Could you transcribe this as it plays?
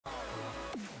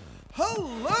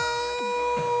Hello,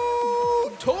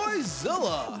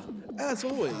 Toyzilla! As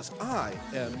always, I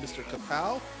am Mr.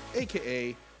 Kapow,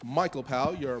 aka Michael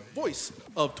Pao, your voice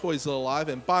of Toyzilla Live,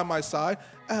 and by my side,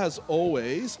 as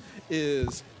always,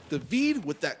 is Dahveed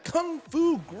with that kung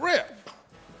fu grip.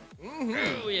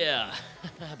 Oh yeah,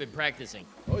 I've been practicing.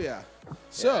 Oh yeah.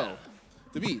 So,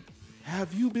 Dahveed,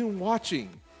 have you been watching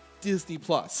Disney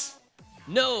Plus?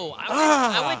 No,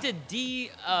 I went to the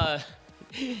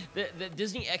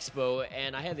Disney Expo,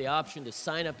 and I had the option to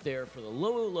sign up there for the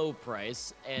low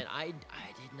price, and I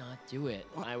did not do it.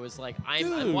 I was like,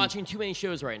 I'm watching too many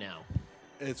shows right now.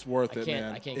 It's worth it,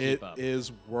 man. I can't keep up. It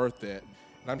is worth it.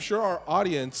 And I'm sure our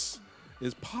audience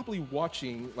is probably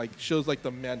watching like shows like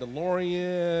The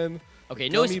Mandalorian. Okay,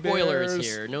 no Gummy spoilers Bears,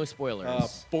 here. No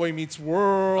spoilers. Boy Meets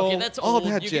World. Okay, that's all old.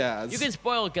 that you jazz. You can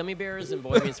spoil Gummy Bears and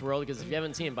Boy Meets World because if you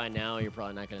haven't seen it by now, you're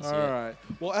probably not going to see it. All right.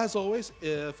 Well, as always,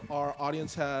 if our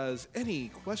audience has any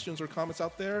questions or comments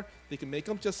out there, they can make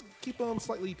them. Just keep them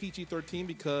slightly PG-13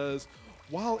 because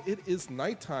while it is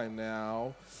nighttime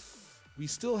now, we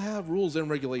still have rules and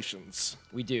regulations.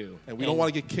 We do. And we don't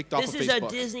want to get kicked off of Facebook. This is a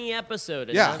Disney episode.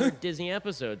 Another Disney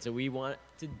episode. So we want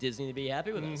Disney to be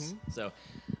happy with us. So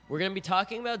we're going to be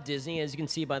talking about Disney, as you can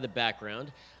see by the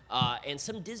background. And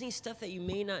some Disney stuff that you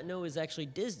may not know is actually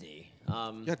Disney.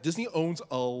 Yeah, Disney owns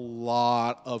a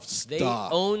lot of stuff. They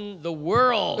own the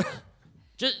world.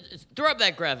 Just throw up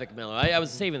that graphic, Miller. I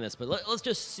was saving this, but let's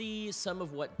just see some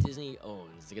of what Disney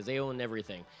owns, because they own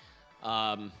everything.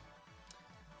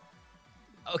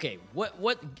 Okay,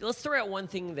 let's throw out one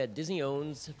thing that Disney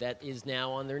owns that is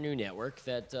now on their new network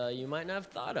that you might not have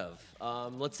thought of.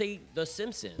 Let's say The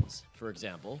Simpsons, for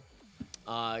example,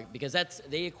 because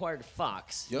they acquired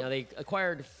Fox. Yep. Now, they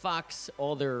acquired Fox,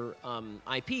 all their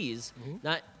IPs,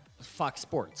 not Fox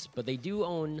Sports, but they do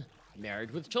own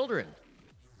Married with Children,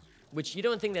 which you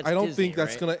don't think that's I don't Disney, think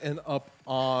that's right? going to end up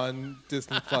on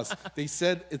Disney Plus. They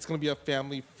said it's going to be a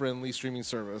family-friendly streaming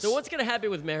service. So what's going to happen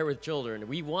with Married with Children?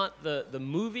 We want the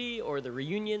movie or the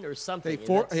reunion or something.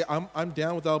 Hey, I'm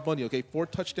down without Bundy. Okay, 4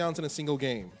 touchdowns in a single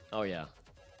game. Oh yeah,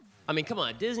 I mean, come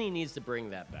on, Disney needs to bring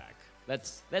that back.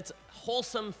 That's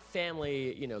wholesome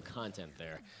family, content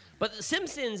there. But The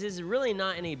Simpsons is really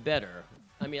not any better.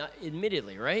 I mean,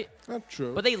 admittedly, right? That's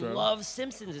true. But they love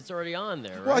Simpsons. It's already on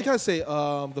there, right? Well, I gotta say,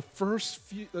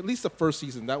 at least the first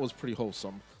season, that was pretty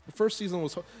wholesome. The first season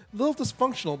was a little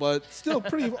dysfunctional, but still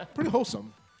pretty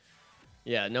wholesome.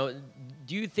 Yeah. No.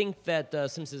 Do you think that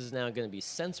Simpsons is now going to be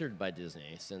censored by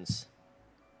Disney since?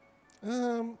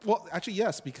 Well, actually,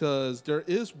 yes, because there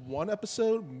is one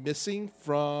episode missing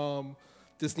from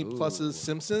Disney Plus's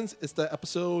Simpsons. It's the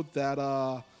episode that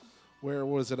where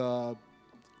was it?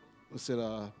 Was it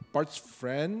Bart's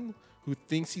friend who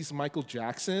thinks he's Michael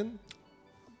Jackson?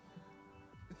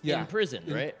 Yeah. In prison,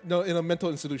 right? No, in a mental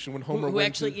institution when Homer who went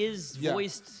actually to, is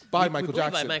voiced by Michael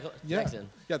Jackson. By Michael Jackson.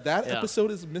 Yeah, that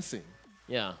episode is missing.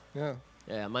 Yeah. Yeah.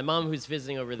 Yeah. My mom, who's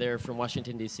visiting over there from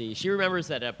Washington D.C., she remembers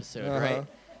that episode, right?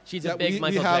 She's a big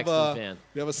Michael Jackson fan.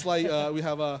 We have a slight, we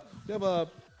have a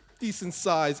decent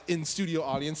size in studio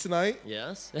audience tonight.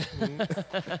 Yes.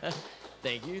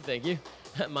 Thank you.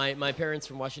 My parents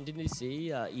from Washington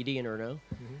D.C., Edie and Erno,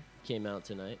 came out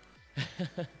tonight.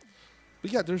 But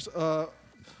yeah, there's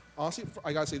honestly,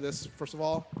 I gotta say this first of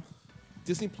all.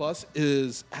 Disney Plus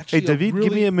is actually Hey, Dahveed,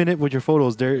 give me a minute with your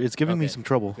photos there. It's giving me some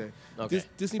trouble. Okay.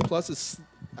 Disney Plus is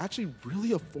actually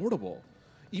really affordable.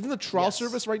 Even the trial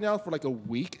service right now for like a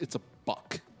week, it's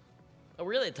 $1. Oh,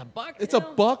 really? It's $1? It's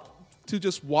 $1 to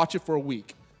just watch it for a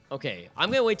week. Okay, I'm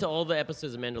going to wait till all the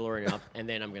episodes of Mandalorian up, and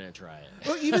then I'm going to try it.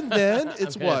 Well, even then,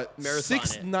 it's what?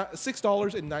 $6.99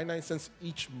 $6.99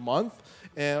 each month,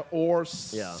 or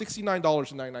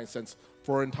 $69.99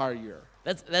 for an entire year.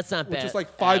 That's not bad. Which is like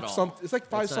It's like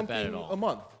five something a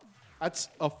month. That's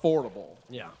affordable.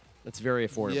 Yeah, that's very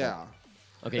affordable. Yeah.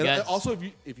 Okay, and guys. Also,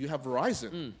 if you have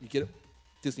Verizon, you get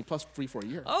Disney Plus free for a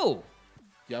year. Oh.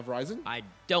 You have Verizon? I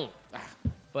don't.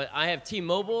 But I have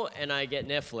T-Mobile, and I get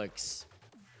Netflix.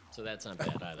 So that's not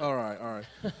bad either. All right.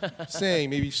 Saying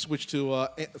maybe switch to a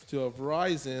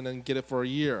Verizon and get it for a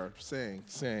year. Saying.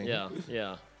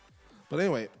 Yeah. But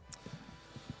anyway,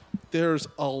 there's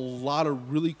a lot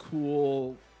of really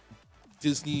cool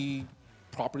Disney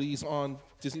properties on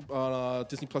Disney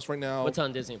Plus right now. What's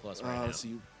on Disney Plus right now? Let's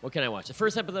see. What can I watch? The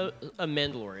first episode of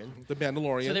Mandalorian. The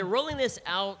Mandalorian. So they're rolling this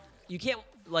out. You can't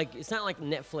it's not like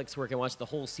Netflix where I can watch the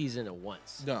whole season at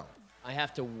once. No. I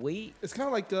have to wait. It's kind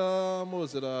of like what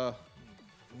was it? Not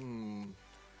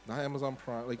Amazon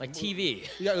Prime. Like TV.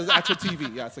 Yeah, it's actual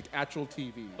TV. Yeah, it's like actual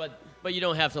TV. But you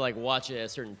don't have to watch it at a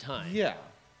certain time. Yeah.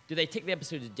 Do they take the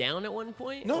episodes down at one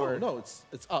point? No, or? no, it's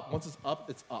up. Once it's up,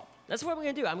 it's up. That's what I'm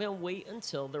going to do. I'm going to wait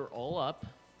until they're all up,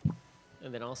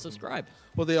 and then I'll subscribe.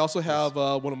 Well, they also have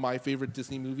one of my favorite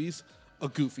Disney movies, a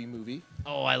Goofy movie.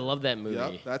 Oh, I love that movie.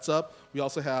 Yeah, that's up. We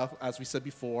also have, as we said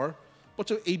before, a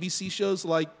bunch of ABC shows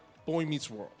like Boy Meets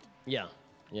World. Yeah.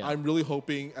 Yeah. I'm really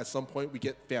hoping at some point we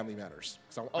get Family Matters.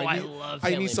 I love I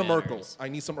Family need some Matters. Urkel. I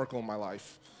need some Urkel in my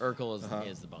life. Urkel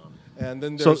is the bomb. And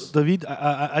then So there's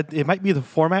Dahveed, it might be the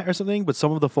format or something, but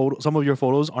some of your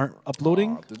photos aren't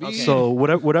uploading. Dahveed. Okay. So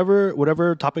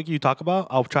whatever topic you talk about,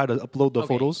 I'll try to upload the Okay,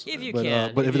 photos. if you but,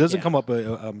 can, but if if it you doesn't can. come up,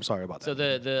 I'm sorry about that. So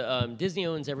the Disney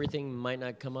owns everything might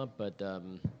not come up, but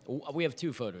we have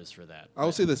 2 photos for that. I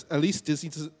will say this: at least Disney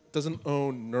doesn't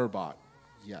own Nurbot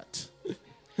yet.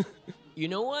 You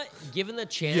know what? Given the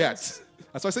chance, Yet.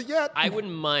 That's why I said yet. I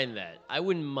wouldn't mind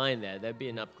that. That'd be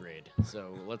an upgrade.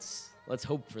 So let's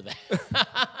hope for that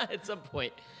at some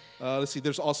point. Let's see.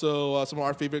 There's also some of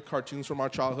our favorite cartoons from our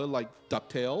childhood, like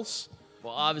DuckTales,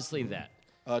 Well, obviously that.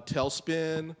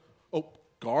 Tailspin. Oh,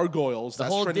 Gargoyles. The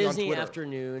That's whole trending on Disney Twitter.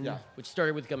 afternoon, Yeah. which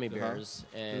started with gummy bears,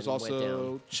 and There's went also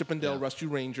down. Chippendale Yeah. Rescue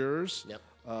Rangers. Yep.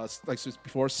 Like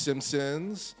before,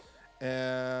 Simpsons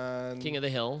and King of the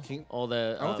Hill. King- all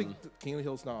the. I don't think King of the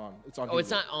Hill's not on. It's on. Oh, Hulu.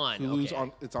 it's not on. Hulu's Okay.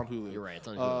 on. It's on Hulu. You're right, it's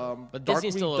on Hulu. But Disney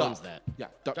Darkwing still Duck. owns that. Yeah,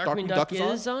 Darkwing Duck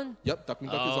is on? Yep,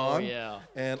 Darkwing Duck is Oh, on. yeah.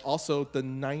 And also the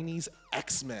 '90s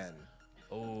X-Men.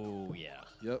 Oh yeah.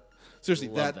 Yep. Seriously,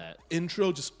 Love that that.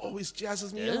 intro just always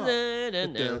jazzes me up.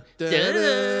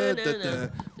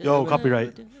 Yo,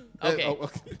 copyright. Okay. Oh,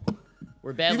 okay.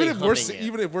 We're badly Even if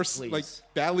we're please. like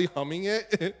badly humming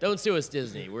it. Don't sue us,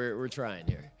 Disney. We're trying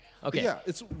here. Okay. Yeah,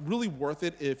 it's really worth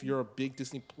it if you're a big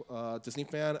Disney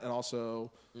fan, and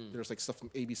also there's like stuff from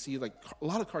ABC, like a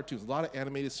lot of cartoons, a lot of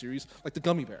animated series, like the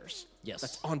Gummy Bears. Yes.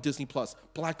 That's on Disney Plus.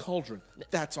 Black Cauldron.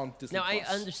 That's on Disney Now Plus.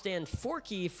 I understand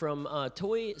Forky from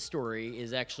Toy Story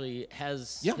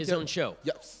has Yeah, his yeah. own show.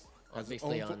 Yes. Has its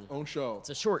Basically own show.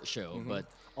 It's a short show, but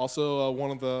Also,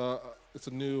 one of the it's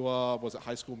a new was it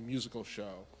High School Musical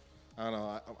show. I don't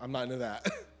know. I'm not into that.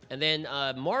 and then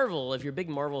Marvel. If you're a big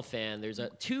Marvel fan, there's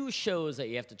 2 shows that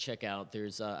you have to check out.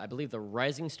 There's I believe the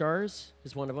Rising Stars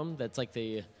is one of them. That's like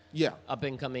the Yeah. up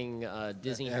and coming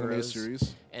Disney Animated heroes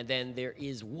series. And then there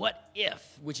is What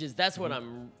If, which is that's what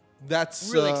I'm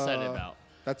That's really excited about.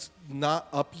 That's not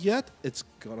up yet. It's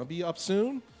gonna be up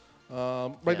soon.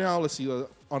 Right Yeah. now, let's see.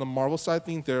 On the Marvel side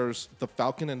thing, there's the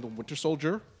Falcon and the Winter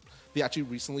Soldier. They actually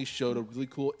recently showed a really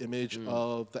cool image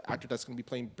of the actor that's going to be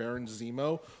playing Baron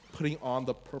Zemo putting on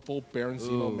the purple Baron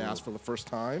Zemo mask for the first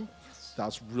time.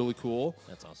 That's really cool.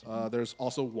 That's awesome. There's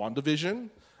also WandaVision,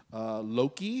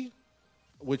 Loki,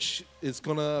 which is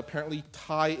going to apparently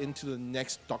tie into the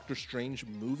next Doctor Strange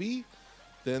movie.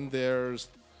 Then there's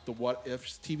the What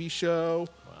Ifs TV show,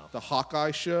 the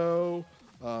Hawkeye show,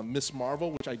 Miss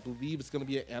Marvel, which I believe is going to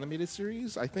be an animated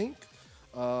series, I think,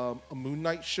 a Moon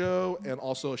Knight show, and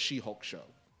also a She-Hulk show.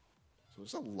 So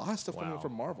there's a lot of stuff coming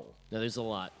from Marvel. No, there's a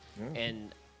lot.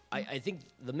 And I think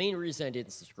the main reason I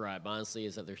didn't subscribe, honestly,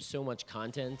 is that there's so much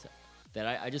content that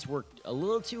I just worked a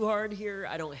little too hard here.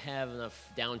 I don't have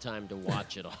enough downtime to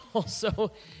watch it all.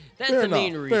 So that's the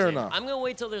main reason. Fair enough. I'm going to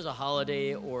wait till there's a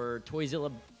holiday or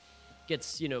Toyzilla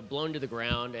gets blown to the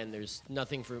ground and there's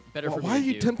nothing better for me to do. Why are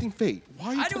you tempting fate? Why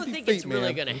are you I tempting don't think fate, it's really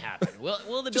man? going to happen.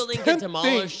 Will the Just building get tempt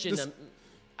demolished? fate.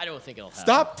 I don't think it'll happen.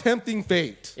 Stop tempting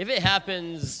fate. If it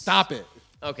happens, Stop it.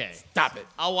 okay. Stop it.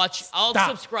 I'll Stop.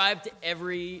 subscribe to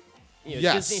every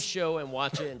Yes. Disney show and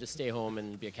watch it and just stay home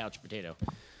and be a couch potato.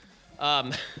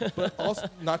 But also,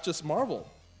 not just Marvel.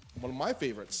 One of my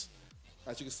favorites,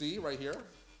 as you can see right here,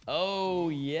 Oh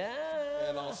yeah.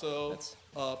 and also That's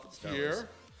up Star here. Wars.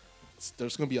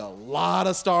 There's going to be a lot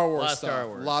of Star Wars Lot of stuff. Star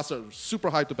Wars. Lots of super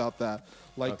hyped about that.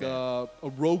 Like Okay.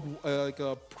 like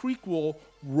a prequel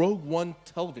Rogue One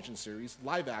television series,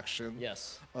 live action.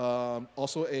 Yes.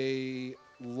 Also a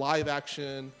live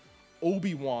action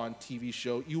Obi-Wan TV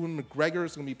show. Ewan McGregor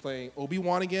is going to be playing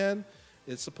Obi-Wan again.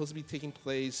 It's supposed to be taking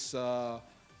place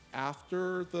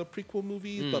after the prequel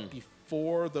movie, but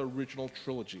before the original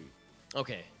trilogy.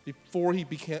 Okay. Before he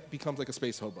becomes like a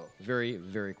space hobo. Very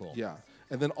very cool. Yeah.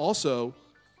 And then also,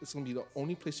 it's going to be the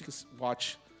only place you can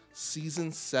watch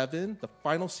season 7, the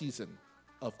final season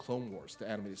of Clone Wars, the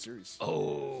animated series.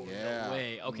 Oh Yeah. no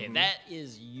way. Okay, that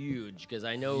is huge because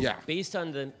I know Yeah. based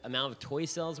on the amount of toy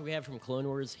sales we have from Clone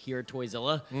Wars here at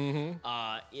Toyzilla,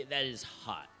 that is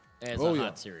hot. That is Oh, a yeah.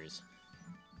 hot series.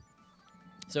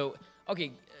 So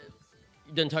okay.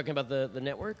 You done talking about the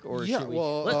network, or Yeah, should we?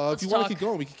 well, Let's if you want talk- to keep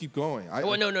going, we can keep going.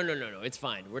 Oh no, it's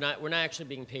fine. We're not actually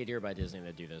being paid here by Disney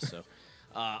to do this. So,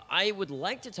 I would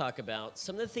like to talk about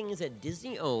some of the things that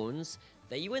Disney owns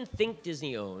that you wouldn't think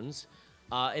Disney owns,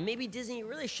 and maybe Disney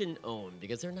really shouldn't own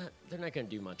because they're not going to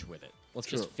do much with it. Let's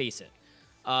just face it.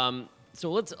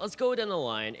 So let's go down the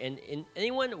line, and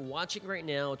anyone watching right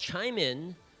now, chime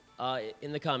in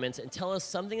the comments and tell us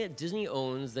something that Disney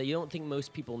owns that you don't think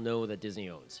most people know that Disney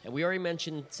owns. And we already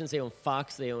mentioned, since they own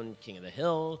Fox, they own King of the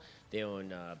Hill, they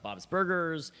own Bob's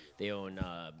Burgers, they own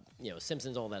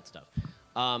Simpsons, all that stuff.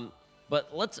 But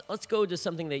let's go to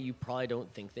something that you probably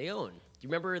don't think they own. Do you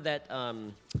remember that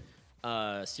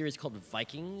series called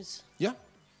Vikings? Yeah.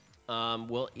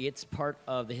 Well, it's part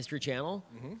of the History Channel,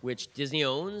 which Disney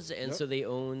owns, and so they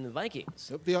own the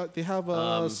Vikings. Yep, they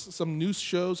have some news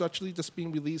shows actually just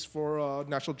being released for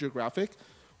National Geographic,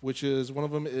 which is one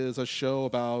of them is a show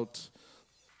about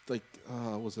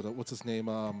what's his name?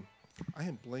 I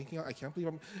am blanking out. I can't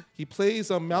believe he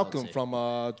plays Malcolm from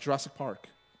Jurassic Park.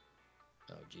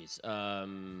 Oh, jeez.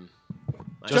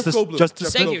 Jeff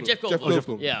Goldblum. Thank you, Jeff Goldblum. Jeff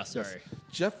Goldblum. Yeah, sorry. Yes.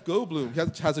 Jeff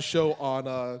Goldblum has a show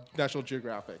on National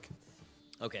Geographic.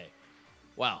 Okay.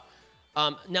 Wow.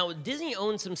 Now Disney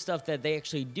owns some stuff that they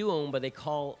actually do own, but they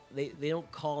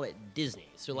don't call it Disney.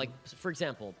 So, like for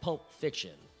example, Pulp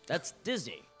Fiction. That's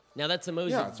Disney. Now that's the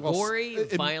most gory,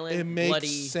 violent, it makes bloody.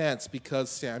 sense because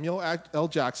Samuel L.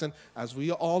 Jackson, as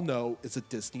we all know, is a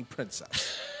Disney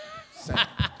princess.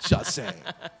 Just saying.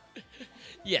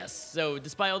 Yes. So,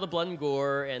 despite all the blood and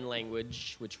gore and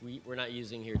language, which we're not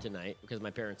using here tonight because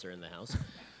my parents are in the house.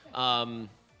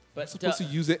 But I'm supposed to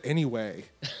use it anyway.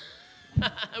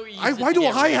 Why do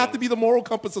I have to be the moral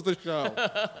compass of the show?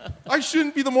 I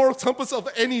shouldn't be the moral compass of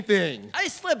anything. I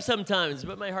slip sometimes,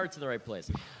 but my heart's in the right place.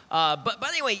 But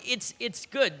anyway, it's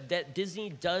good that Disney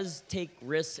does take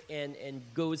risks and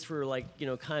goes for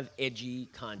kind of edgy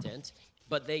content,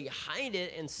 but they hide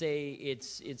it and say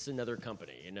it's another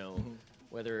company,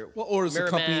 whether or it's a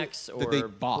company Miramax that they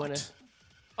bought.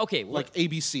 Okay, like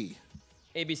ABC.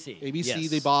 ABC. ABC. Yes.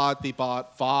 They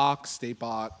bought Fox. They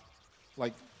bought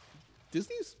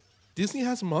Disney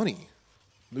has money.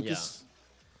 Lucas.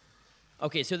 Yeah.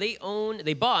 Okay, so they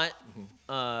bought.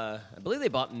 I believe they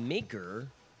bought Maker,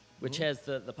 which has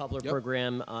the popular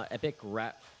program Epic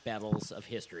Rap Battles of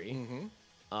History,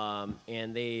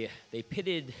 and they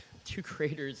pitted two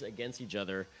creators against each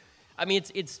other. I mean,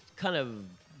 it's kind of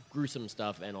gruesome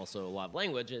stuff and also a lot of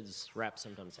language, as rap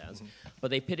sometimes has.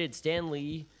 But they pitted Stan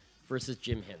Lee versus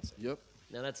Jim Henson. Yep.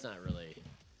 Now that's not really.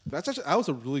 That was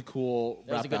a really cool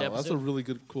rap battle. Episode? That's a really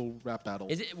good, cool rap battle.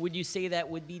 Would you say that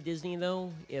would be Disney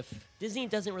though? If Disney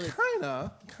doesn't really. Kind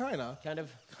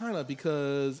of,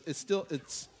 because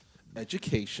it's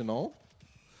educational,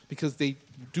 because they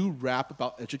do rap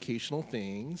about educational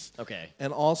things. Okay.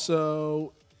 And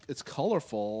also, it's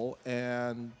colorful,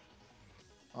 and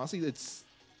honestly, it's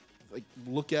like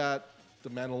look at the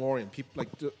Mandalorian. People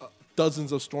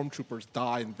dozens of stormtroopers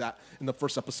die in the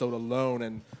first episode alone,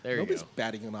 and nobody's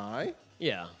batting an eye.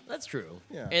 Yeah, that's true.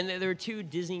 Yeah. And there are two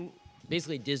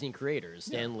basically Disney creators,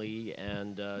 Stan Lee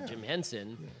and Jim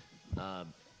Henson,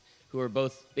 who are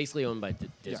both basically owned by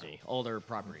Disney, all their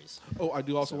properties. Oh, I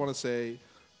do also want to say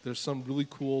there's some really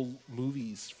cool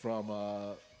movies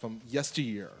from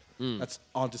yesteryear that's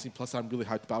on Disney Plus. I'm really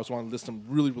hyped about. I just want to list them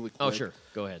really, really quick. Oh, sure.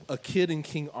 Go ahead. A Kid in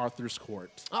King Arthur's Court.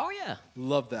 Oh, yeah.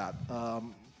 Love that.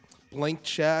 Blank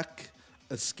Check,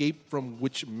 Escape from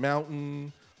Witch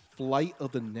Mountain, Flight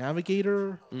of the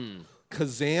Navigator,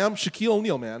 Kazam, Shaquille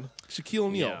O'Neal, man. Shaquille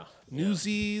O'Neal. Yeah.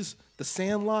 Newsies, The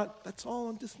Sandlot, that's all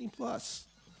on Disney Plus.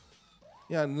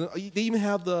 Yeah, and they even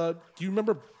have do you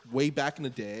remember way back in the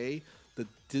day, the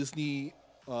Disney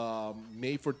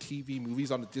made-for-TV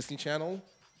movies on the Disney Channel?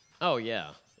 Oh, yeah,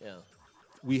 yeah.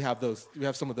 We have those. We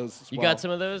have some of those as well. You got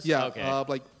some of those? Yeah, Okay.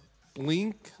 like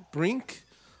Brink,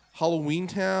 Halloween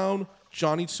Town,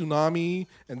 Johnny Tsunami,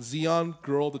 and Xeon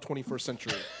Girl of the 21st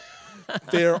Century.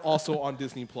 They're also on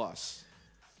Disney Plus.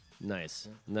 Nice.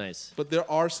 But there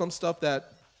are some stuff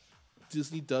that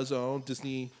Disney does own.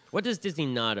 What does Disney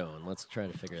not own? Let's try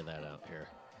to figure that out here.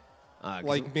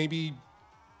 Like maybe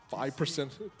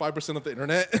 5% of the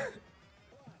internet.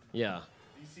 Yeah.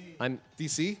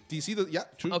 DC,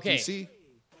 true. Okay. DC.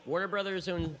 Warner Brothers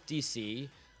owned DC,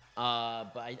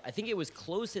 but I think it was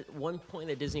close at one point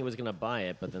that Disney was going to buy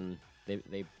it, but then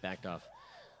they backed off.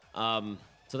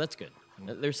 So that's good.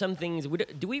 There's some things.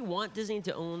 Do we want Disney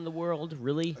to own the world,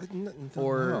 really?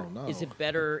 Or no. is it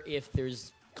better if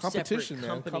there's competition, separate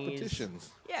man? companies? Competitions.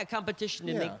 Yeah, competition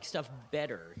to make stuff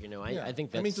better. I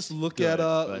think that's I mean, just look good,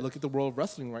 look at the world of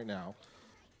wrestling right now.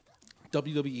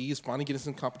 WWE is finally getting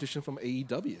some competition from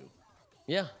AEW.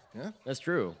 Yeah, Yeah. that's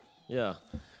true. Yeah.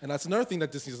 And that's another thing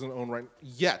that Disney doesn't own right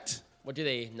yet. What do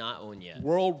they not own yet?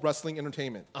 World Wrestling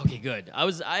Entertainment. Okay, good. I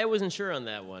wasn't sure on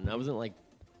that one. I wasn't like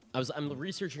I'm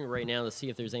researching right now to see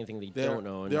if there's anything they There- don't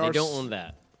own. there They are don't s- own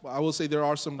that. Well, I will say there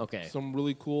are some Okay. some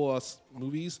really cool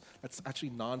movies that's actually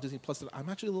non-Disney Plus that I'm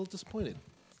actually a little disappointed.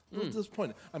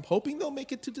 Disappointed. I'm hoping they'll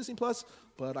make it to Disney Plus,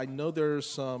 but I know there's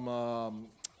some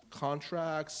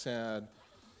contracts and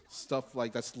stuff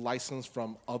like that's licensed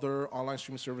from other online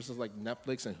streaming services like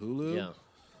Netflix and Hulu. Yeah.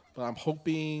 But I'm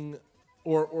hoping,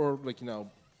 or like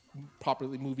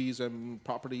properly movies and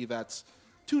property that's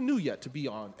too new yet to be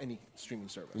on any streaming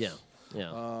service. Yeah.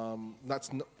 Yeah.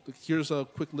 Here's a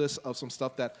quick list of some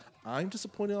stuff that I'm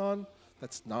disappointed on.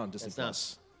 That's not on Disney That's not-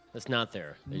 Plus. That's not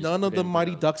there. They just None of the didn't put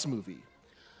Mighty it on. Ducks movie.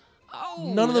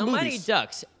 Oh, none of the Mighty movies.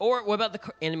 Ducks. Or what about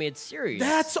the animated series?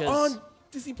 That's 'Cause- on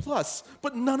Disney Plus,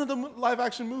 but none of the live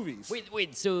action movies.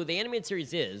 Wait. So the animated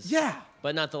series is? Yeah.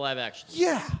 But not the live action.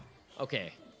 Yeah.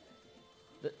 Okay.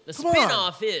 The Come on.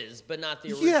 spin-off is, but not the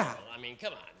original. Yeah. I mean,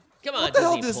 come on. Come on, What the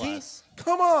hell, Disney Disney? Plus.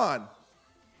 Come on.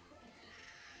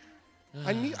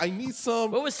 I need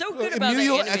some. What was so good about the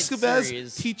Emilio animated Estevez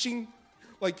series- teaching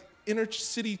like inner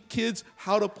city kids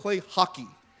how to play hockey.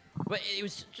 But it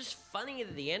was just funny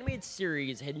that the animated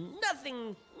series had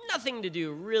nothing to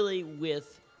do really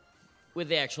with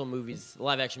the actual movies,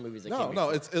 live action movies that came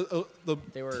before. The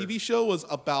They were- TV show was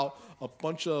about a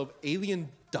bunch of alien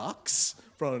ducks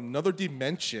from another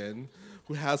dimension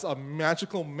who has a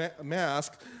magical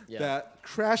mask Yeah. that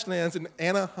crash lands in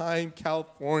Anaheim,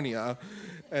 California,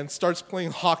 and starts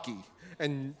playing hockey.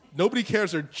 And nobody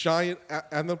cares. They're giant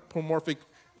anthropomorphic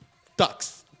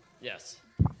ducks. Yes.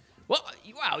 Well,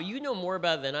 wow, you know more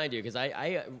about it than I do because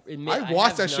I admit I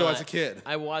watched have that show as a not- kid.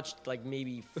 I watched like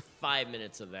maybe 5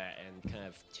 minutes of that and kind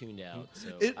of tuned out. So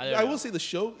I don't will know. say the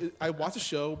show. I watched the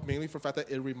show mainly for the fact that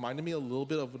it reminded me a little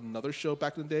bit of another show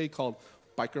back in the day called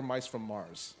Biker Mice from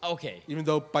Mars. Okay. Even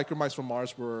though Biker Mice from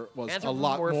Mars was a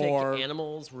lot Anthropomorphic more.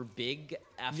 animals were big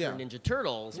after Yeah. Ninja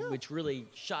Turtles, Yeah. which really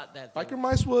shot that thing. Biker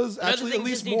Mice was actually thing at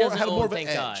least Disney more doesn't had more own, of an thank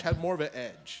edge. God. Had more of an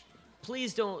edge.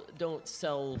 Please don't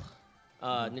sell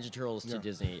Ninja Turtles to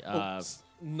Disney.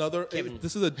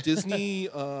 This is a Disney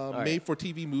right.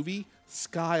 made-for-TV movie.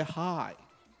 Sky High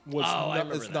I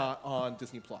remember it's that. not on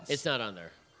Disney Plus. It's not on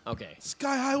there. Okay.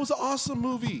 Sky High was an awesome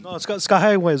movie. No, Sky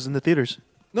High was in the theaters.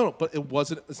 No, but it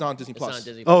wasn't. It's not on Disney It's Plus. not on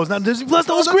Disney. Oh, it's not Disney Plus.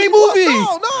 That was a Not great Disney Plus. movie.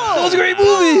 No, That was a great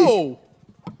movie. No.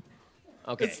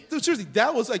 Okay. Seriously,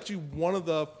 that was actually one of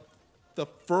the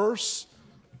first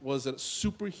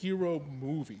superhero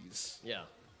movies. Yeah.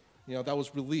 That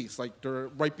was released like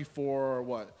right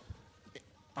before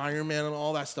Iron Man and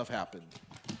all that stuff happened.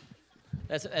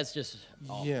 That's just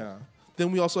awful. Yeah.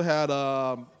 Then we also had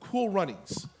Cool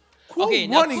Runnings. Cool Okay,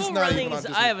 now Runnings Cool not even on Runnings,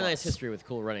 Disney I have a Plus. nice history with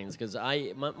Cool Runnings because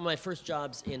my first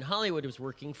jobs in Hollywood was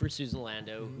working for Susan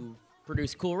Lando, who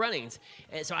produced Cool Runnings,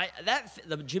 and so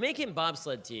the Jamaican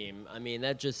bobsled team. I mean,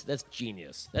 that's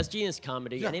genius. That's genius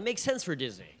comedy, Yeah. and it makes sense for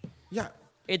Disney. Yeah.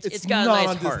 It's got a not nice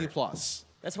on heart. Disney Plus.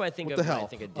 That's what I think What of the when hell? I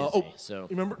think of Disney. So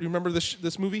you remember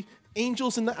this movie,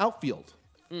 Angels in the Outfield?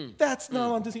 Mm. That's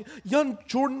not on Disney. Young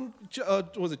Jordan,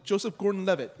 was it Joseph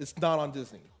Gordon-Levitt? It's not on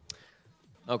Disney.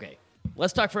 okay.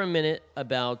 Let's talk for a minute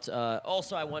about.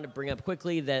 Also, I want to bring up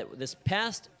quickly that this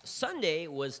past Sunday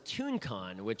was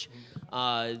ToonCon, which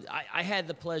I had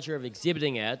the pleasure of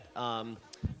exhibiting at.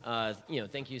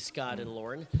 Thank you, Scott and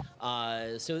Lauren.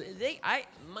 So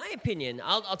my opinion,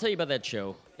 I'll tell you about that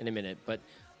show in a minute. But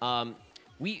I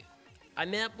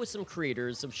met up with some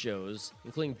creators of shows,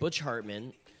 including Butch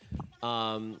Hartman.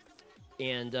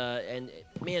 And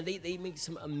man, they make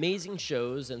some amazing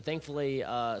shows, and thankfully,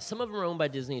 some of them are owned by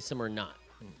Disney, some are not.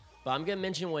 But I'm gonna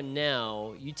mention one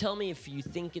now. You tell me if you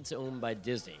think it's owned by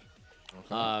Disney.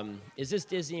 Okay. Is this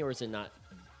Disney or is it not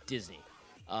Disney?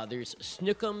 There's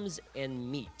Snookums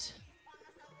and Meat.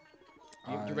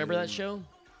 Do you remember that show?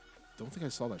 Don't think I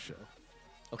saw that show.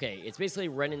 Okay, it's basically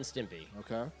Ren and Stimpy,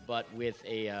 Okay. but with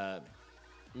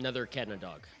another cat and a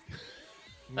dog.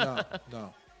 No.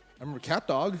 I remember Cat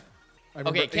Dog. I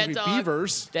remember Okay, Cat Angry Dog.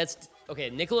 Beavers. That's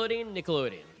okay.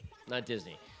 Nickelodeon, not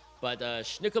Disney, but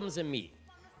Schnookums and Meat.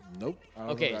 Nope. I don't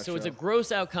know Okay, that so it's a show.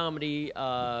 gross out comedy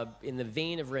in the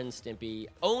vein of Ren and Stimpy.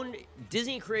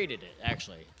 Disney created it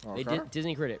actually. Okay.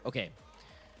 Disney created it. Okay,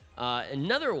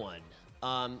 another one.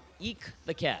 Eek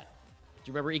the Cat. Do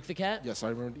you remember Eek the Cat? Yes, I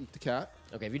remember Eat the Cat.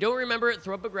 Okay, if you don't remember it,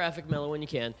 throw up a graphic, Mellow, when you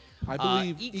can. I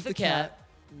believe Eek the Cat.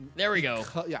 There we go.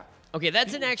 Yeah. Okay,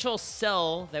 that's an actual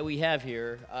cell that we have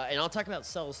here, and I'll talk about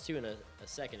cells too in a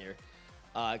second here,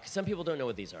 because some people don't know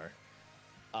what these are.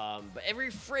 But every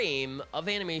frame of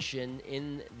animation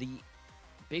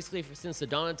basically since the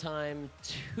dawn of time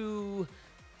to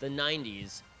the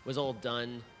 90s was all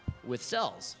done with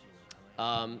cells,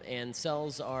 and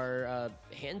cells are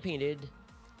hand painted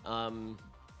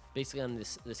basically on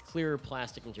this clear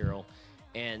plastic material,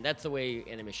 and that's the way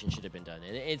animation should have been done.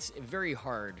 And it's very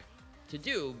hard to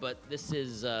do, but this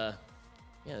is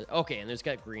okay. And there's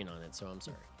got green on it, so I'm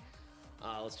sorry.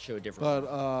 Let's show a different.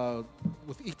 But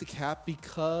with Eat the Cat,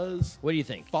 because what do you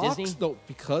think? Fox? Disney? No,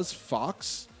 because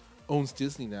Fox owns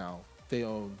Disney now. They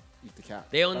own Eat the Cat.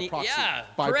 They own by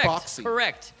correct, proxy.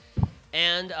 correct.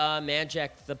 And Mad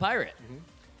Jack the Pirate.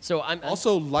 So I'm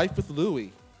also Life with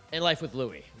Louie. and Life with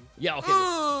Louie. Yeah,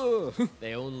 okay.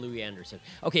 They own Louis Anderson.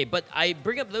 Okay, but I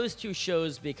bring up those two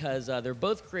shows because they're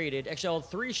both created. Actually, all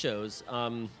three shows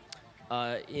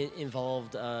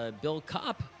involved Bill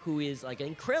Kopp, who is like an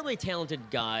incredibly talented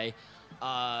guy,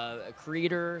 a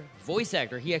creator, voice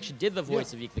actor. He actually did the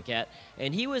voice of Eek the Cat,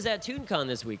 and he was at ToonCon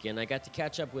this weekend. I got to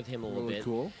catch up with him a little bit.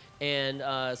 Cool.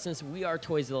 And since we are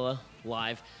Toyzilla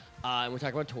live, and we're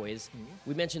talking about toys,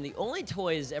 we mentioned the only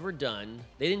toys ever done.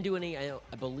 They didn't do any, I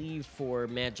believe, for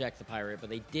Mad Jack the Pirate, but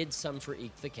they did some for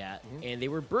Eek the Cat, and they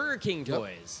were Burger King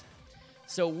toys.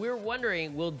 So we're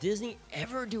wondering, will Disney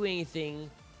ever do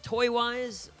anything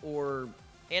toy-wise or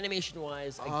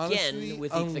animation-wise again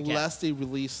with Eek the Cat? Unless they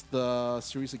release the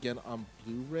series again on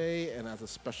Blu-ray and as a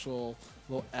special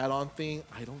little add-on thing,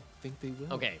 I don't think they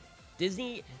will. Okay.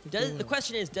 Disney does. The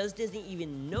question is, does Disney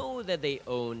even know that they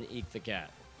own Eek the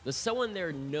Cat? Does someone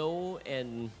there know,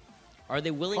 and are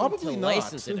they willing Probably to not.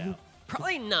 license it out?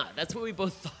 Probably not. That's what we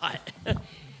both thought, and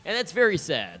that's very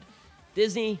sad.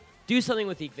 Disney, do something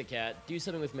with Eek the Cat. Do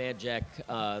something with Mad Jack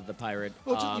the Pirate.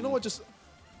 Well, you know what? Just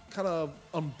kind of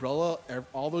umbrella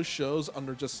all those shows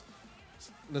under just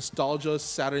nostalgia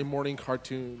Saturday morning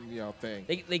cartoon, thing.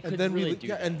 They could and then really do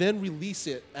that. and then release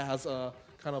it as a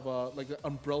kind of like an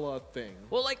umbrella thing.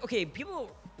 Well, okay,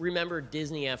 people remember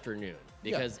Disney Afternoon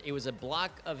because it was a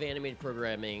block of animated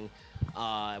programming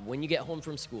when you get home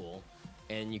from school,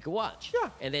 and you could watch. Yeah.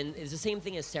 And then it's the same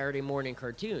thing as Saturday morning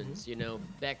cartoons.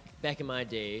 Back in my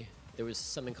day, there was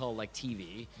something called like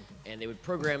TV, and they would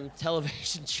program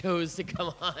television shows to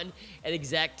come on at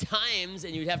exact times,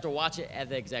 and you'd have to watch it at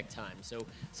the exact time. So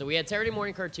we had Saturday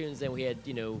morning cartoons, then we had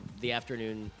the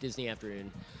afternoon, Disney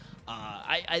Afternoon.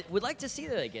 I would like to see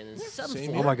that again in some same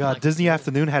form. here. Oh my God! Like, Disney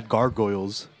Afternoon had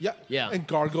Gargoyles. Yeah. And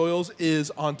Gargoyles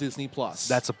is on Disney Plus.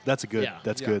 That's a good. Yeah.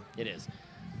 That's Yeah. good. It is.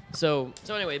 So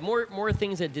anyway, more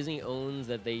things that Disney owns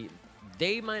that they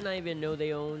might not even know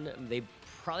they own. They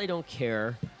probably don't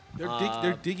care.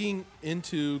 They're digging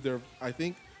into their. I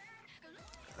think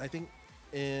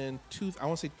in I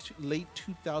want to say late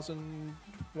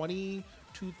 2020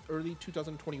 to early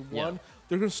 2021,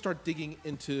 they're going to start digging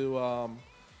into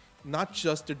not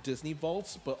just their Disney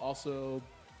vaults, but also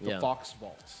the Fox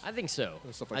vaults. I think so.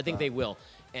 And stuff like I think that. they will.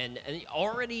 And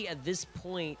already at this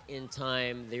point in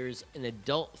time, there's an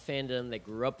adult fandom that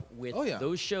grew up with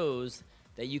those shows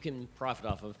that you can profit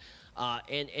off of.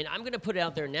 And I'm going to put it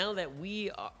out there now that we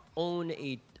own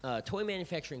a toy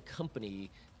manufacturing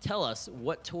company. Tell us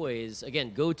what toys.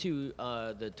 Again, go to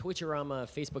the Toyzilla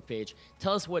Facebook page.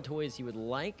 Tell us what toys you would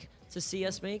like to see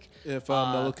us make. If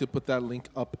Mello could put that link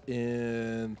up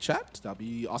in chat, that'd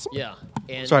be awesome. Yeah.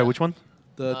 And, Sorry, which one?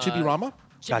 The Chibi-Rama?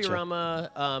 Gotcha.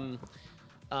 Chibi-Rama.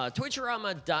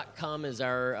 Toyzilla.com is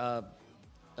our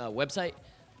website.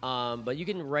 But you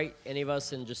can write any of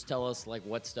us and just tell us like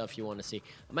what stuff you want to see.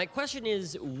 My question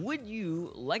is, would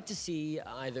you like to see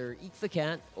either Eek the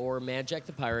Cat or Mad Jack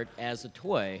the Pirate as a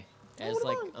toy, as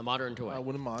like a modern toy? I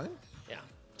wouldn't mind. Yeah.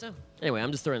 So anyway,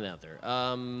 I'm just throwing that out there.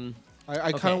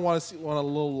 I kind of want a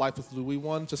little Life with Louie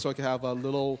one, just so I could have a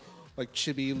little like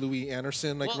chibi Louis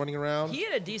Anderson running around. He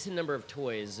had a decent number of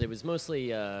toys. It was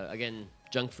mostly again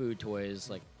junk food toys,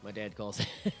 like my dad calls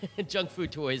it, junk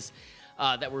food toys.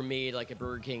 That were made like at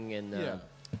Burger King and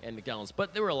McDonald's,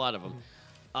 but there were a lot of them.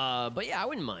 But yeah, I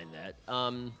wouldn't mind that.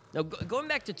 Now going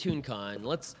back to ToonCon,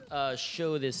 let's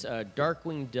show this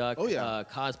Darkwing Duck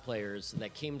cosplayers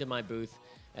that came to my booth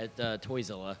at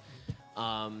Toyzilla.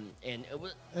 And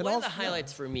one of the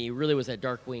highlights for me really was that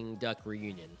Darkwing Duck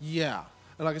reunion. Yeah,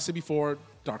 and like I said before,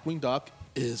 Darkwing Duck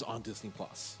is on Disney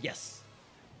Plus. Yes.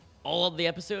 All of the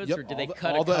episodes, or did they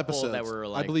cut all a the couple episodes. that were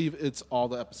like? I believe it's all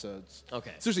the episodes.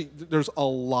 Okay. Seriously, there's a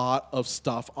lot of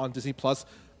stuff on Disney Plus.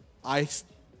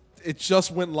 It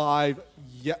just went live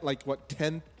yet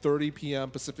 10:30 p.m.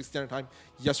 Pacific Standard Time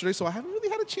yesterday, so I haven't really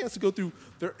had a chance to go through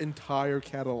their entire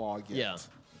catalog yet. Yeah.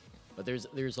 But there's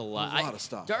a lot. A lot of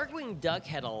stuff. Darkwing Duck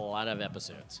had a lot of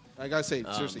episodes. I gotta say,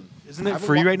 seriously, Isn't it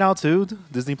free right now too?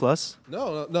 Disney Plus.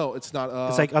 No, it's not.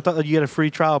 It's like I thought you get a free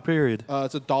trial period.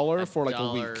 It's $1 for like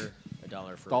a week.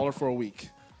 $1 for a week,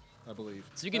 I believe.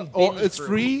 So you can. It's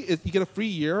free. You get a free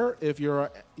year if you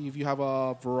have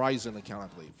a Verizon account,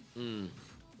 I believe.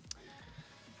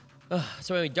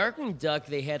 So anyway, Darkwing Duck,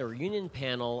 they had a reunion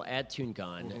panel at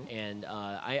ToonCon, and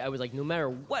I was like, no matter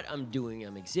what I'm doing,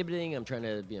 I'm exhibiting, I'm trying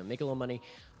to make a little money,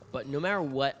 but no matter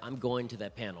what, I'm going to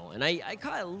that panel. And I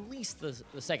caught at least the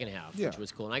second half, which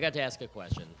was cool, and I got to ask a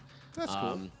question. That's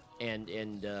cool.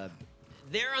 And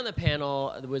there on the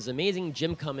panel was amazing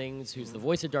Jim Cummings, who's the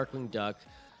voice of Darkwing Duck,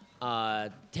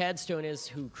 Tad Stonis,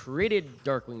 who created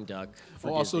Darkwing Duck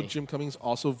for Also, Disney. Jim Cummings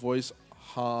also voiced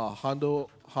Hondo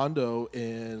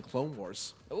in Clone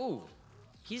Wars. Oh,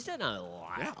 he's done a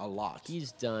lot. Yeah, a lot.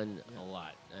 He's done a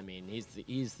lot. I mean,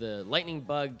 he's the lightning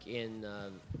bug in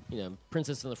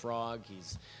Princess and the Frog.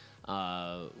 He's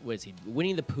what is he?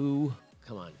 Winnie the Pooh.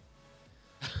 Come on.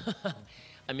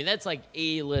 I mean, that's like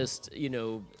A-list,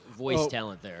 voice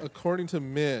talent there. According to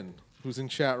Min, who's in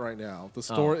chat right now, the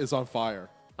store is on fire.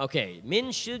 Okay,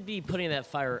 Min should be putting that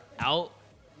fire out,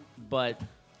 but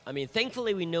I mean,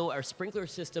 thankfully we know our sprinkler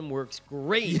system works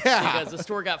great because the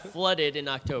store got flooded in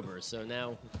October. So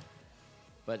now,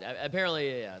 but apparently,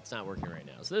 it's not working right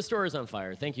now. So the store is on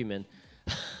fire. Thank you, Min.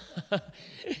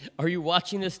 Are you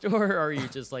watching the store, or are you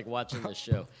just like watching the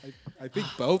show? I think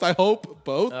both. I hope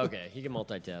both. Okay, he can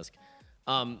multitask.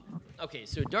 Okay,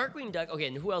 so Darkwing Duck. Okay,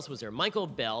 and who else was there? Michael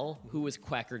Bell, who was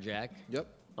Quackerjack. Yep.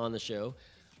 On the show.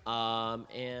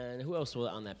 And who else was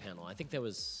on that panel? I think that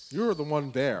was... You were the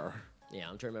one there. Yeah,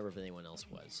 I'm trying to remember if anyone else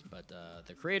was. But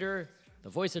the creator, the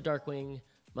voice of Darkwing,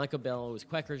 Michael Bell was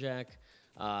Quackerjack.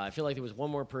 I feel like there was one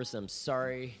more person. I'm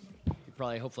sorry. You're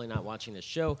probably hopefully not watching this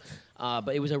show.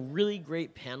 But it was a really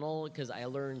great panel because I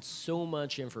learned so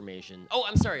much information. Oh,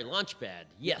 I'm sorry. Launchpad.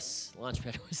 Yes,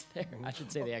 Launchpad was there. I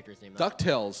should say the actor's name.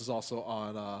 DuckTales is also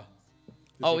on...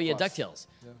 Oh yeah, Plus. DuckTales.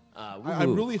 Yeah.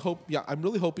 I'm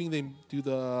really hoping they do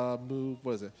the move.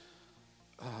 What is it?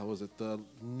 Was it the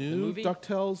new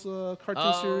DuckTales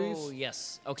cartoon series? Oh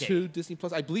yes. Okay. To Disney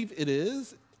Plus. I believe it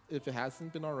is. If it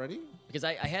hasn't been already. Because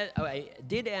I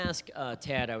did ask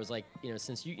Tad. I was like,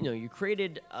 since you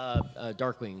created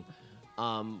Darkwing,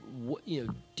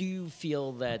 do you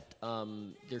feel that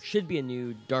there should be a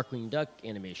new Darkwing Duck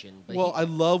animation? But I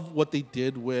love what they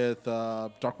did with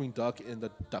Darkwing Duck in the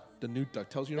new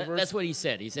DuckTales universe. That's what he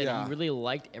said. He said he really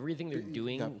liked everything they're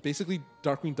doing. Yeah, basically,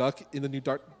 Darkwing Duck in the new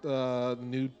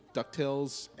new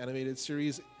DuckTales animated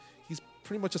series, he's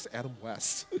pretty much just Adam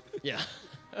West. Yeah.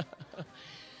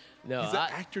 No, he's an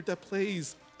actor that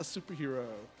plays a superhero.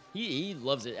 He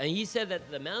loves it. And he said that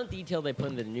the amount of detail they put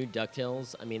in the new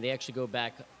DuckTales, I mean, they actually go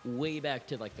way back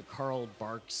to like the Carl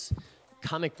Barks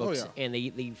comic books, and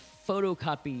they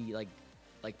photocopy like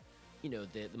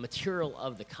the material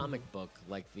of the comic book,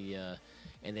 like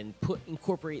and then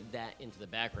incorporate that into the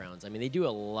backgrounds. I mean, they do a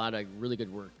lot of really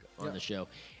good work on the show,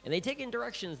 and they take in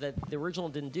directions that the original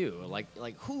didn't do. Like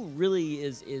who really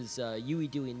is Huey,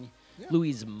 Dewey, and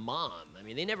Louie's mom? I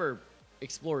mean, they never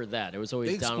explored that. It was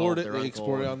always Donald, their uncle. They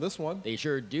explored it on this one. They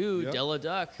sure do. Yep. Della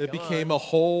Duck. It became a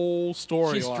whole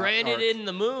story. She's stranded in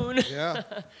the moon. Yeah.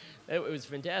 It was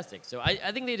fantastic. So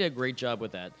I think they did a great job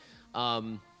with that.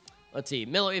 Let's see,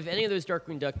 Milo, if any of those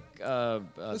Darkwing Duck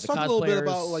let's the talk cosplayers a little bit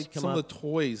about some up. of the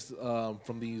toys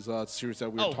from these series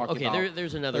that we were talking about. Okay,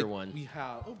 there's another one. We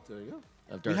have. Oh, there you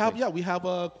go. We have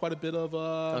quite a bit of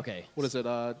what is it?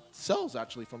 Cells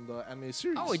actually from the anime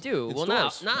series. Oh, we do. Well,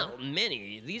 not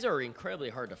many. These are incredibly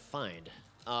hard to find.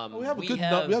 We have a good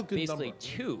basically number.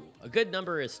 Two. A good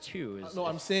number is two. No,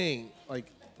 I'm saying like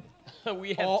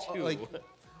we have two.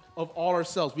 Of all our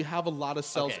cells, we have a lot of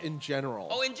cells in general.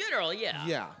 Oh, in general, yeah.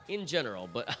 Yeah. In general,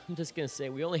 but I'm just gonna say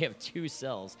we only have two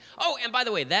cells. Oh, and by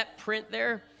the way, that print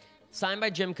there, signed by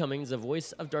Jim Cummings, the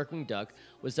voice of Darkwing Duck,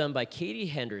 was done by Katie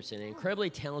Henderson, an incredibly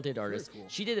talented artist. Cool.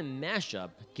 She did a mashup.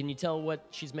 Can you tell what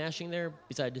she's mashing there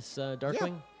besides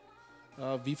Darkwing?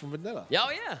 Yeah. V for Vendetta. Yeah,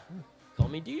 oh yeah. Call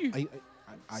me D.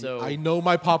 I know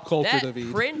my pop culture, David.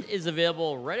 That print is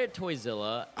available right at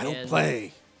Toyzilla. I don't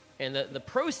play. And the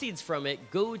proceeds from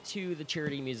it go to the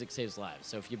charity Music Saves Lives.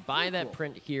 So if you buy that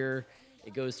print here,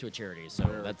 it goes to a charity. So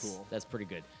that's pretty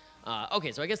good.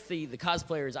 Okay, so I guess the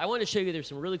cosplayers, I want to show you there's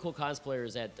some really cool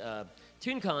cosplayers at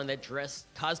ToonCon that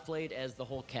cosplayed as the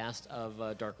whole cast of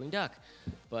Darkwing Duck.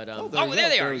 But there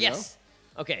they are. Yes.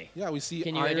 Go. Okay. Yeah, we see.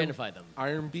 Can you identify them?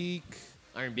 Iron Beak,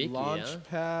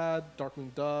 Launchpad,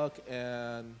 Darkwing Duck,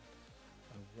 and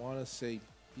I want to say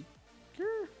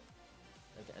Beaker.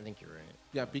 I think you're right.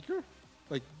 Yeah, Beaker,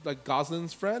 like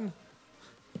Gosling's friend.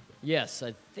 Yes,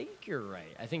 I think you're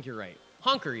right.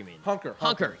 Honker, you mean?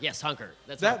 Honker. Yes, Honker.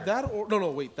 That's Honker.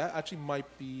 No, wait. That actually might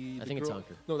be. I think it's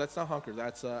Honker. No, that's not Honker.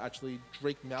 That's actually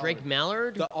Drake Mallard. Drake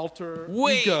Mallard? The alter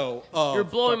ego of You're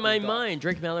blowing Darkwing my Duck. mind.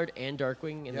 Drake Mallard and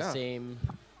Darkwing in the same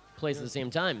place at the same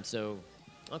time. So,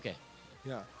 okay.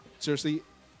 Yeah. Seriously,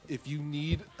 if you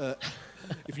need a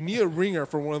ringer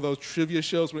for one of those trivia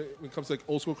shows when it comes to like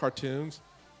old school cartoons,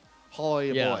 holla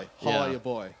ya boy, holla ya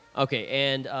boy. Okay,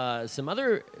 and some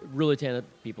other really talented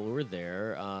people who were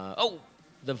there.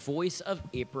 The voice of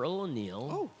April O'Neil.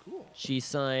 Oh, cool. She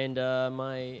signed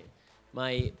my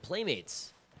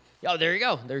Playmates. Oh, there you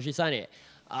go. There she signed it.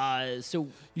 So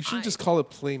you shouldn't just call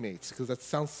it Playmates because that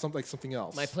sounds like something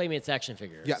else. My Playmates action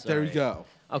figure. Yeah, Sorry. there you go.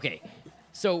 Okay,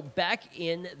 so back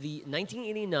in the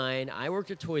 1989, I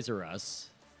worked at Toys R Us.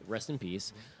 Rest in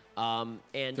peace. And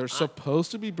they're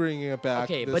supposed to be bringing it back.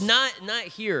 Okay, but not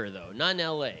here though. Not in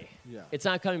LA. Yeah, it's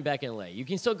not coming back in LA. You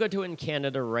can still go to it in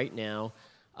Canada right now.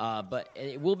 But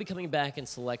it will be coming back in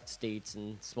select states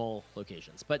and small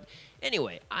locations. But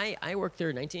anyway, I worked there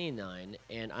in 1989,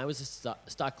 and I was a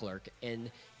stock clerk.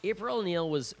 And April O'Neil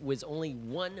was only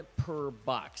one per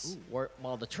box,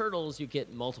 while the Turtles, you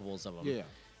get multiples of them. Yeah.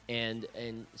 And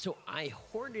so I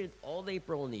hoarded all the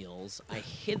April O'Neils. I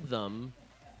hid them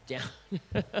down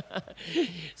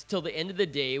till the end of the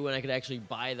day when I could actually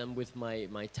buy them with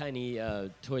my tiny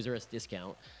Toys R Us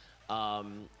discount.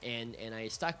 And I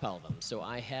stockpile them. So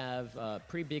I have a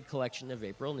pretty big collection of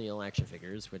April O'Neil action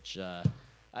figures, which a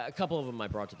couple of them I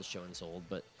brought to the show and sold,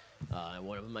 but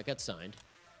one of them I got signed.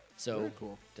 So very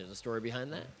cool. There's a story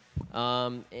behind that.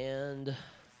 And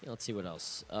let's see what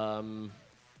else.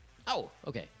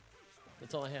 Okay.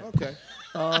 That's all I have. Okay.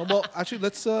 Well, actually,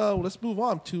 let's move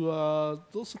on to a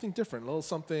little something different, a little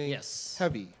something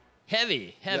heavy.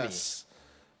 Heavy. Yes.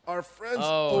 Our friends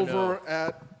over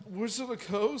at Wizard of the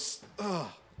Coast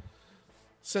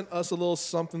sent us a little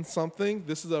something.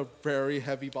 This is a very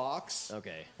heavy box.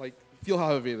 Okay. Like, feel how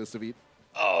heavy it is, Dahveed.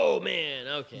 Oh, man.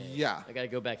 Okay. Yeah. I got to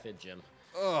go back to the gym.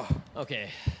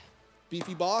 Okay.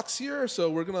 Beefy box here,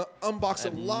 so we're going to unbox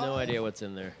it live. No idea what's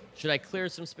in there. Should I clear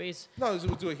some space? No,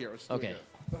 we'll do it here. Okay.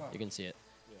 You can see it.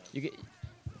 Yeah.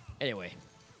 Anyway.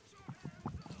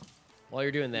 While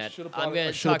you're doing that, I'm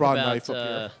going to talk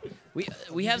about.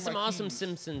 We have some awesome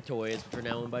Simpson toys, which are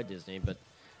now owned by Disney, but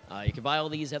you can buy all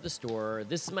these at the store.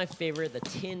 This is my favorite, the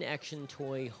tin action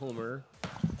toy Homer,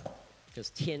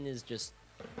 because tin is just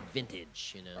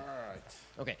vintage, you know. All right.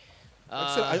 Okay. Like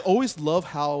I said, I always love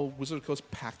how Wizard of the Coast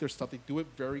pack their stuff. They do it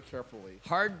very carefully.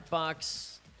 Hard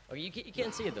box. Okay, you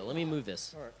can't see it though. Let me move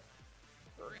this. All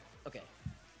right. Okay.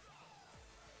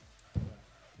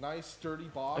 Nice sturdy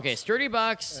box. Okay, sturdy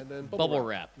box. And then bubble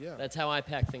wrap. Yeah. That's how I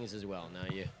pack things as well. Now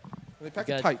and they pack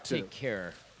it tight too. Take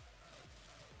care.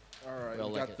 All right.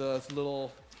 Well, We got this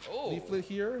little leaflet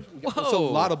here. Whoa. That's a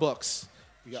lot of books.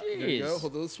 There you go. Jeez.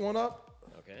 Hold this one up.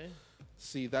 Okay.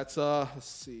 See, that's let's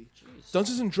see. Jeez.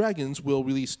 Dungeons and Dragons will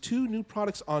release 2 new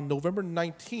products on November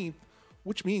 19th,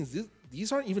 which means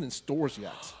these aren't even in stores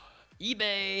yet.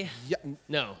 eBay. Yeah.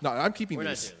 No, I'm keeping we're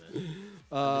these.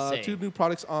 Not doing that. 2 new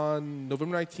products on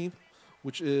November 19th,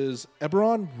 which is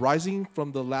Eberron Rising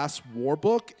from the Last War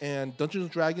book and Dungeons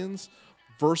and Dragons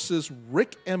versus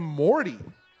Rick and Morty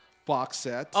box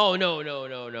set. Oh no.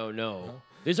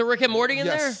 There's a Rick and Morty in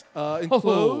there?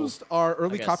 Enclosed are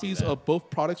early gotta copies see that. of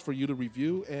both products for you to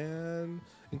review and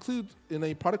include in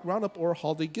a product roundup or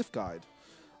holiday gift guide.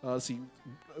 Let's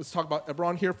talk about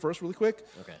Eberron here first really quick.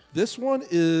 Okay. This one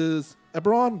is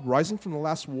Eberron Rising from the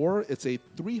Last War. It's a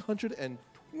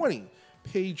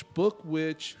 320-page book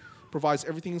which provides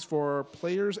everything for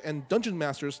players and dungeon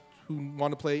masters who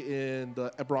want to play in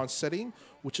the Eberron setting,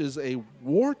 which is a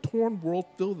war-torn world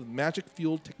filled with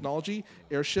magic-fueled technology,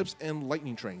 airships, and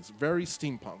lightning trains. Very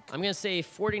steampunk. I'm going to say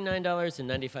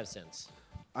 $49.95.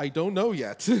 I don't know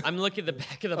yet. I'm looking at the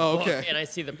back of the book and I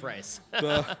see the price.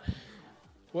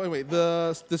 Well, anyway,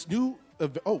 this new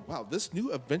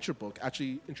adventure book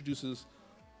actually introduces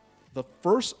the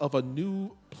first of a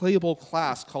new playable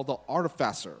class called the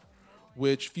Artificer,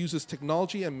 which fuses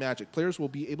technology and magic. Players will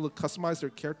be able to customize their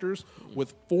characters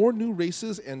with 4 new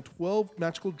races and 12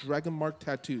 magical dragon mark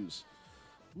tattoos.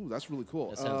 Ooh, that's really cool.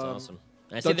 That sounds awesome.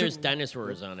 I see there's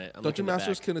dinosaurs on it. Dungeon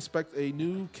Masters can expect a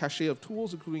new cache of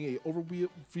tools, including an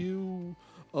overview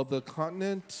of the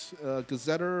continent,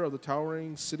 gazetter of the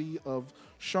towering city of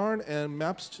Sharn, and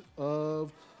maps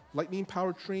of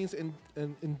lightning-powered trains and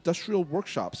industrial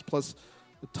workshops, plus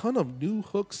a ton of new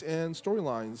hooks and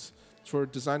storylines for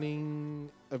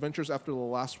designing adventures after the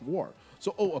last war.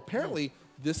 So, apparently,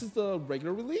 this is the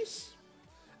regular release.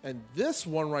 And this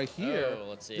one right here,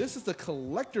 let's see. This is the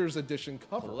collector's edition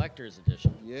cover. Collector's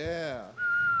edition. Yeah.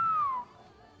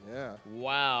 Yeah.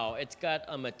 Wow, it's got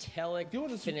a metallic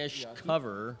finish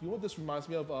cover. You know what this reminds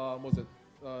me of?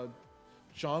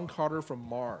 John Carter from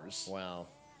Mars. Wow.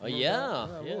 Oh, yeah.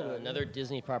 Another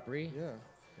Disney property. Yeah.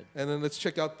 And then let's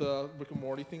check out the Rick and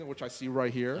Morty thing, which I see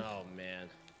right here. Oh, man.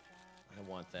 I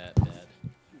want that bad.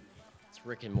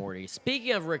 Rick and Morty.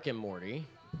 Speaking of Rick and Morty,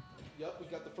 Yep, we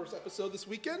got the first episode this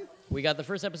weekend. we got the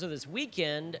first episode this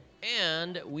weekend,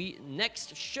 and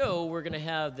next show we're gonna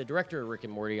have the director of Rick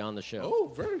and Morty on the show.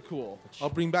 Oh, very cool. I'll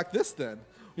bring back this then.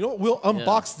 You know what? We'll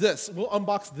unbox this. We'll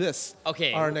unbox this.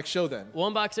 Okay. On our next show then. We'll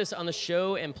unbox this on the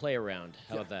show and play around.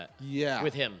 How about that? Yeah.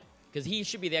 With him, because he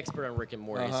should be the expert on Rick and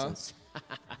Morty. Since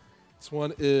This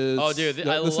one is. Oh, dude,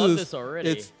 I love this already.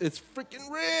 It's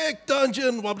freaking Rick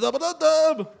Dungeon. Wub dub dub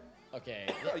dub. Okay.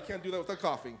 You can't do that without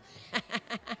coughing.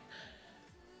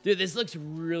 Dude, this looks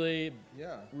really,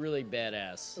 Yeah. really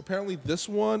badass. Apparently, this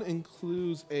one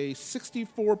includes a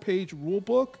 64-page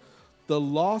rulebook, The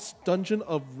Lost Dungeon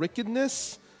of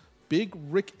Rickedness, Big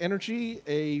Rick Energy,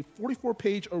 a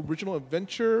 44-page original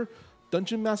adventure,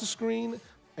 Dungeon Master screen,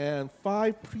 and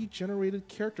 5 pre-generated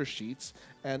character sheets,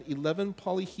 and 11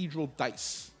 polyhedral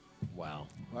dice. Wow.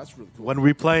 Well, that's really cool. When are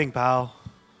we playing, pal?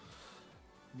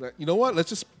 You know what? Let's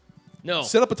just No.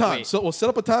 set up a time. Wait. So we'll set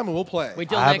up a time and we'll play. Wait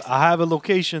till I next. have a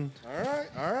location. All right.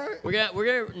 All right.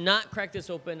 We're gonna not crack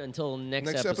this open until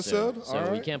next episode? So All we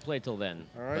right. can't play till then.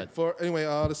 All right. But Anyway,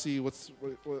 let's see. Let's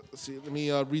see. Let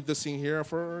me read this thing here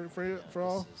for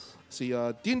all. See,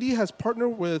 D&D has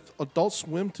partnered with Adult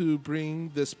Swim to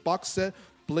bring this box set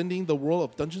blending the world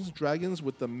of Dungeons & Dragons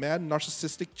with the mad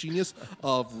narcissistic genius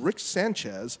of Rick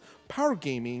Sanchez, power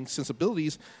gaming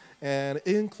sensibilities, and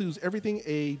it includes everything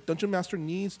a Dungeon Master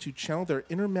needs to channel their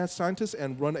inner mad scientist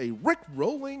and run a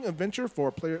Rick-rolling adventure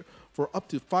for up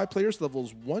to 5 players,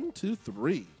 levels 1 to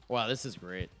 3. wow, this is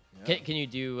great. Can you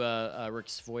do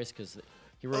Rick's voice? Because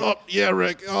he wrote. Oh, yeah,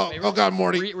 Rick. Oh, Wait, oh God,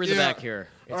 Morty. Read the back here.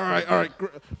 It's All right.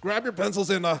 Grab your pencils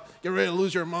and get ready to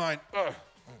lose your mind.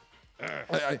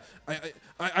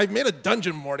 I made a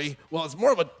dungeon, Morty. Well, it's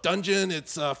more of a dungeon.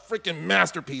 It's a freaking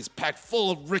masterpiece packed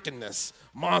full of rickedness.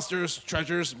 Monsters,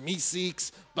 treasures,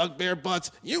 me-seeks, bugbear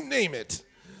butts, you name it.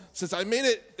 Since I made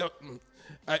it,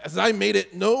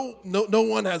 no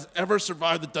one has ever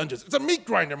survived the dungeons. It's a meat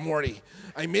grinder, Morty.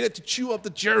 I made it to chew up the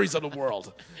Jerrys of the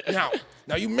world. Now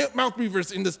you mouth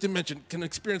breathers in this dimension can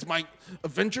experience my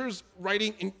Avengers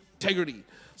writing integrity.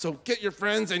 So get your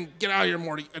friends and get out of here,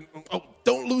 Morty. And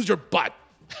don't lose your butt.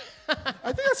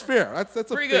 I think that's fair. That's a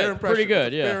pretty fair good. impression. Pretty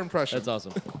good. Yeah. Fair impression. That's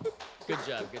awesome. Good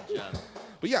job. Good job.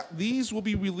 But yeah, these will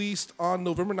be released on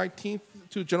November 19th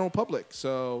to the general public.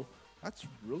 So that's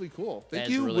really cool. Thank That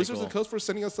is you, really Wizards cool. of the Coast, for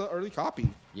sending us the early copy.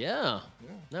 Yeah.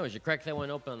 No, we should crack that one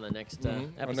open on the next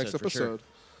episode. Our next for episode. Sure.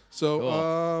 So,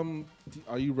 Cool.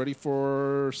 are you ready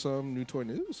for some new toy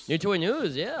news? New toy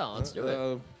news. Yeah, let's do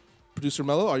it. Producer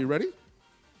Mello, are you ready?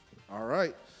 All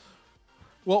right.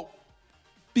 Well,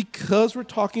 because we're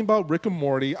talking about Rick and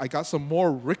Morty, I got some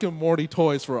more Rick and Morty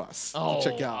toys for us Oh,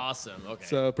 to check out. awesome. Okay.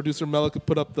 So producer Mello could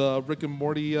put up the Rick and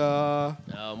Morty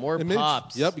more image.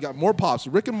 pops. Yep, we got more pops.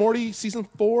 Rick and Morty season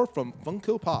 4 from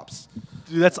Funko Pops.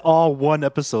 Dude, that's all one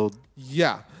episode.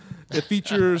 Yeah, it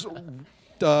features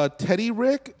Teddy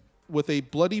Rick with a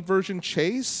bloody version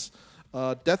Chase,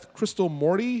 Death Crystal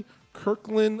Morty,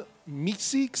 Kirkland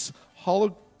Meatseeks,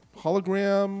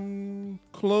 Hologram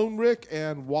Clone Rick,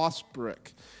 and Wasp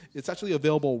Rick. It's actually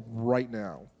available right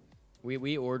now.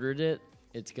 We ordered it.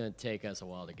 It's going to take us a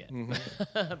while to get.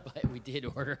 But we did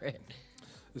order it.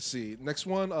 Let's see. Next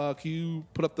one, can you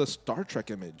put up the Star Trek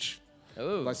image?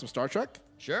 Oh, Like some Star Trek?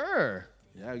 sure.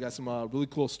 Yeah, we got some really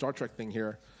cool Star Trek thing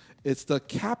here. It's the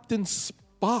Captain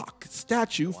Spock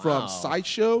statue from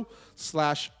Sideshow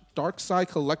 / Dark Side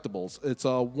Collectibles. It's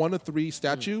a 1 of 3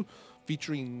 statue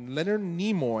featuring Leonard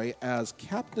Nimoy as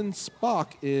Captain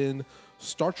Spock in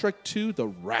Star Trek II: The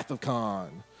Wrath of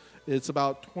Khan. It's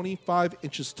about 25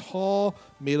 inches tall,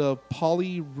 made of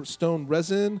polystone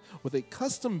resin with a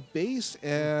custom base,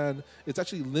 and it's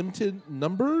actually limited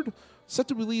numbered. Set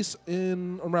to release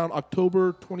in around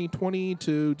October 2020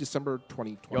 to December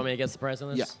 2020. You want me to guess the price on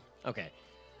this? Yeah. Okay.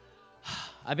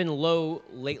 I've been low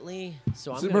lately,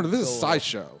 so I'm going Remember, to this is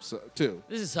Sideshow, too.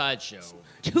 This is Sideshow.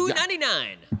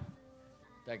 $2.99.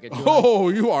 That good? Oh,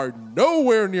 you are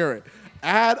nowhere near it.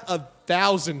 Add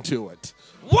 1,000 to it.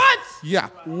 What? Yeah,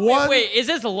 Wait, is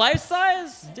this life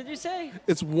size? Did you say?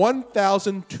 It's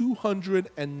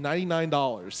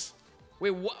 $1,299.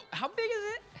 Wait, how big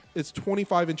is it? It's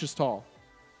 25 inches tall.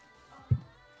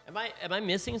 Am I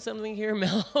missing something here,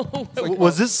 Mel?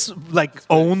 Was this like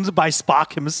owned by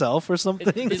Spock himself or something?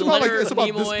 Did about like- Leonard it's about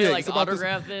this Nimoy big. like It's about this-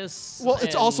 autograph this? Well, it's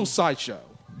and- also Sideshow.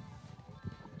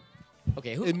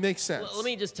 Okay. It makes sense. Let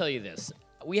me just tell you this.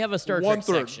 We have a Star Trek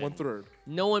One-third. section. 1/3.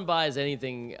 No one buys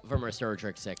anything from our Star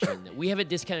Trek section. We have it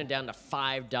discounted down to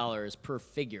 $5 per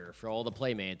figure for all the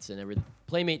Playmates and every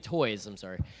Playmate toys. I'm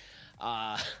sorry.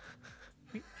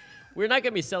 We're not going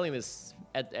to be selling this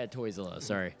at Toyzilla.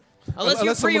 Sorry. Unless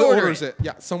you someone pre-order orders it.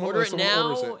 Yeah, Order it someone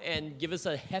now orders it. and give us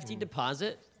a hefty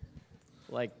deposit,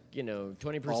 like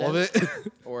 20%. All of it.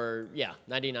 Or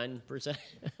 99%.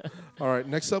 All right.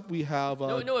 Next up, we have.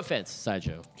 no offense,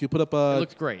 Sideshow. Can you put up It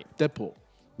looks great. Deadpool?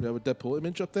 We have a Deadpool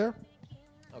image up there.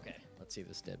 Okay, let's see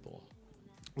this Deadpool.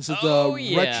 This is Oh, the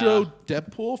yeah. retro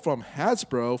Deadpool from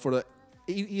Hasbro for the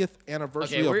 80th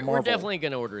anniversary Okay, of we're Marvel. definitely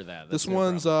gonna order that. This That's no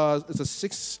one's problem. it's a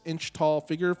 6-inch tall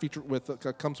figure featured with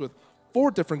comes with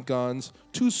 4 different guns,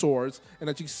 2 swords, and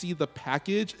as you see, the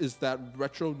package is that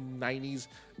retro 90s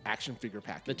action figure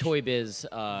package. the Toy Biz.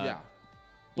 Yeah.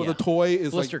 Well, yeah. the toy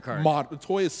is Blister like card. The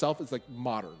toy itself is like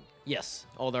modern. Yes,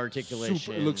 all the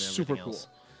articulation. It looks and super everything cool. else.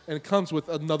 And it comes with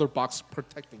another box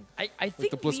protecting. I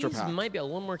think the blister these pack. might be a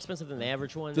little more expensive than the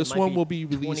average one. This It might one will be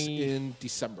released 20 in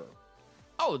December.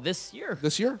 Oh, this year.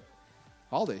 This year.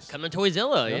 Holidays. Coming to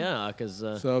Toyzilla, Yeah. yeah, because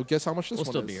So guess how much this we'll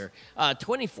one still is? be here.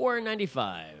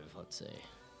 $24.95. Let's see.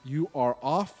 You are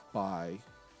off by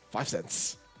 5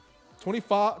 cents.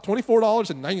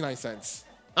 $24.99.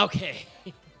 Okay.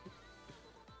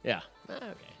 yeah. Okay.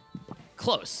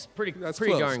 Close. Pretty That's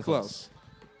pretty close, darn close.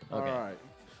 Okay. All right.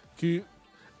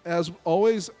 As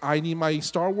always, I need my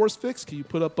Star Wars fix. Can you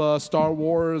put up a Star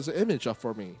Wars image up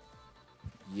for me?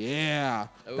 Yeah.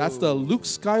 That's the Luke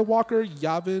Skywalker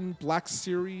Yavin Black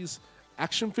Series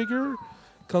action figure.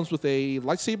 Comes with a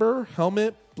lightsaber,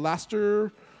 helmet,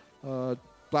 blaster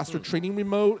training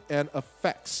remote, and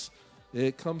effects.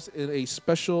 It comes in a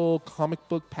special comic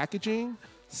book packaging,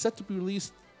 set to be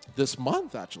released this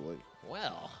month, actually.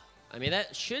 Well, I mean,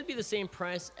 that should be the same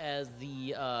price as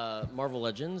the Marvel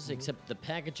Legends, except the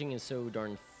packaging is so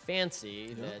darn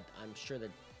fancy that I'm sure that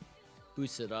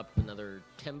boosts it up another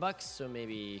 $10. So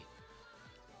maybe,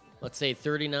 let's say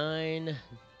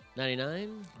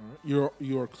 $39.99.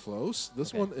 You're close.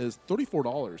 This one is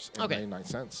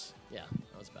 $34.99. Yeah,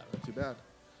 that was about right. Too bad.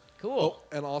 Cool. Oh,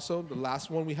 and also the last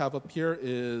one we have up here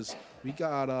is we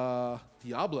got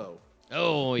Diablo.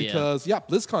 Oh, yeah. Because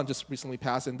BlizzCon just recently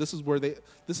passed, and this is one of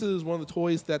the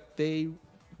toys that they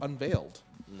unveiled.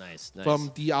 Nice.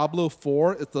 From Diablo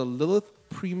 4, it's the Lilith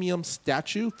Premium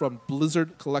statue from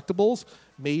Blizzard Collectibles,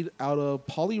 made out of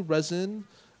poly resin,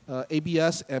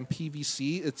 ABS, and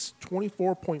PVC. It's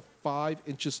 24.5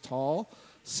 inches tall,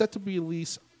 set to be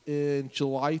released in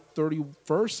July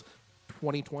 31st,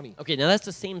 2020. Okay, now that's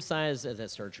the same size as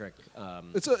that Star Trek.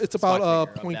 It's stock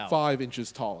about figure, 0.5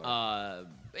 inches taller.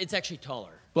 It's actually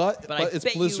taller. But I it's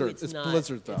bet you Blizzard. it's It's not-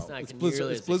 Blizzard, though. it's not It's nearly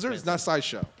Blizzard. as It's Blizzard. It's not expensive.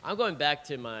 Sideshow. I'm going back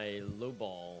to my low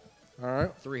ball, All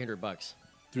right, $300.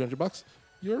 $300.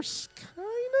 You're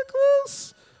kind of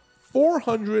close.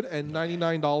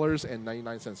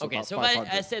 $499.99. Okay, about so if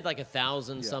 $500. I said like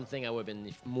 1,000 something, I would have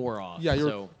been more off. Yeah,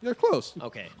 so, you're close.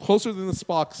 Okay. Closer than the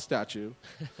Spock statue.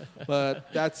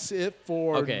 But that's it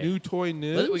for Okay. new toy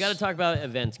news. we got to talk about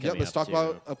events Yeah, coming let's up, talk too.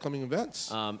 about upcoming events.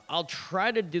 I'll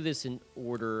try to do this in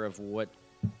order of what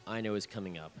I know is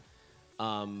coming up.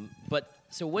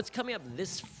 So what's coming up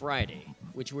this Friday,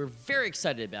 which we're very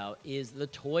excited about, is the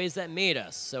Toys That Made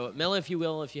Us. So, Mel, if you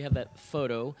will, if you have that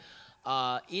photo,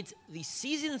 it's the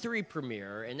Season 3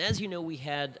 premiere. And as you know, we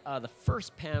had the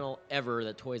first panel ever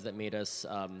that Toys That Made Us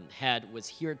had was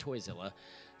here at Toyzilla.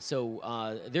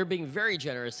 So they're being very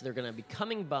generous. They're going to be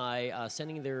coming by,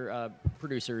 sending their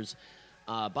producers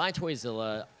by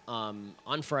Toyzilla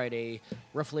on Friday,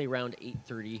 roughly around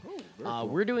 8:30. cool.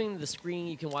 We're doing the screening.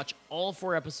 You can watch all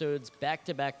 4 episodes back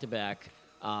to back to back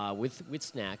with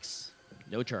snacks,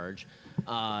 no charge,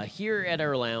 here at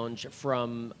our lounge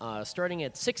from starting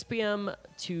at 6 p.m.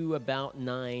 to about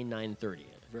 9:30.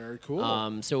 Very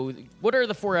cool. So what are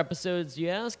the 4 episodes, you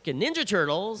ask? Ninja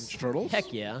Turtles. Ninja Turtles?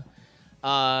 Heck yeah.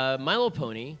 My Little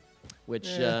Pony, which...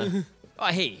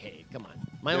 hey, come on.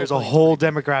 My There's Little a Pony's whole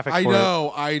great. demographic I for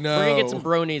know. I know. We're going to get some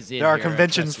bronies in it. There are here,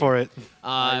 conventions trust me. for it.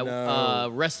 I know.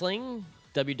 Wrestling,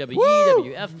 WWE, Woo!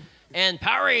 WF, and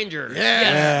Power Rangers. Yeah.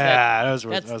 Yes, Yeah, that was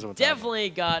what that's I'm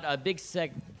definitely got a big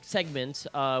segment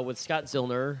with Scott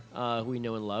Zillner, who we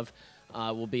know and love,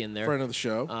 will be in there. Friend of the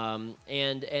show.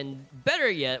 And better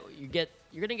yet,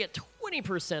 you're gonna get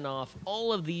 20% off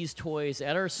all of these toys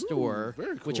at our store,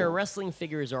 very which cool. our wrestling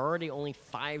figures are already only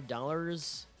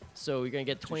 $5. So you're gonna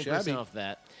get 20% shabby. off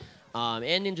that.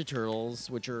 And Ninja Turtles,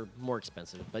 which are more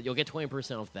expensive, but you'll get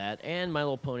 20% off that, and My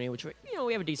Little Pony, which we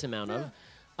have a decent amount of.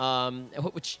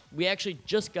 Which we actually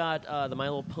just got the My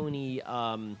Little Pony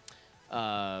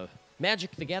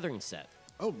Magic the Gathering set.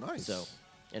 Oh, nice. So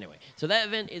anyway, so that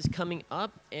event is coming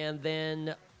up, and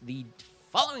then the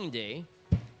following day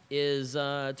is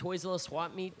Toyzilla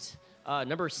Swap Meet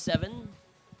number 7,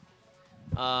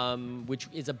 which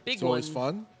is a big It's one. always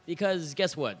fun. Because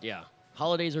guess what? Yeah.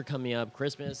 holidays are coming up,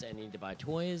 Christmas, and you need to buy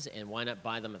toys, and why not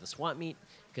buy them at the swap meet?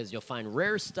 Because you'll find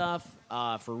rare stuff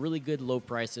for really good low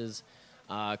prices.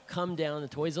 Come down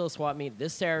to Toyzilla swap meet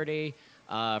this Saturday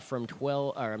from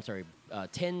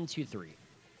 10 to 3.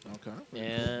 Okay.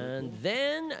 And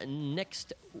then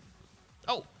next,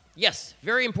 oh, yes,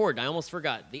 very important. I almost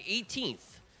forgot. The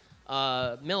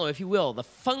 18th, Mello, if you will, the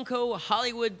Funko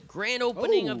Hollywood grand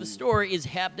opening of the store is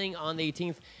happening on the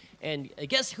 18th. And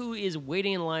guess who is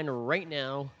waiting in line right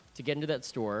now to get into that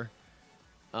store?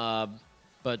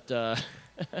 But I'll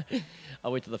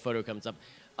wait till the photo comes up.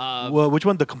 Well, which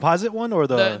one? The composite one or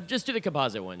the? Just do the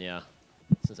composite one, yeah.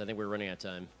 Since I think we're running out of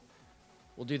time.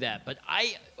 We'll do that. But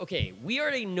we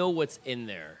already know what's in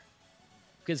there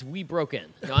because we broke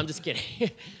in. No, I'm just kidding.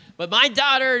 But my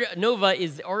daughter, Nova,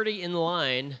 is already in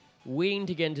line waiting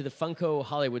to get into the Funko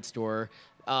Hollywood store.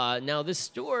 Now, this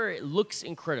store looks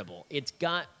incredible. It's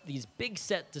got these big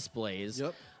set displays.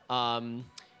 Yep.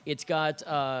 It's got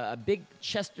a big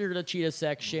Chester the Cheetah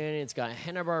section. It's got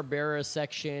Hanna-Barbera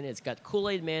section. It's got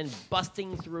Kool-Aid Man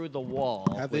busting through the wall.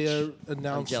 Have they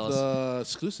announced the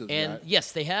exclusives And yet?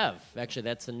 yes, they have. Actually,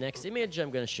 that's the next image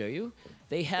I'm going to show you.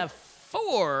 They have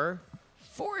four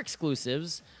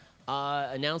exclusives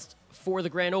announced for the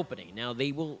grand opening. Now,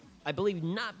 they will, I believe,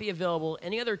 not be available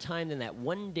any other time than that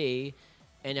one day.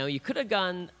 And now you could have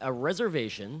gotten a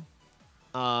reservation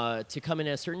to come in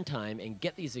at a certain time and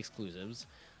get these exclusives.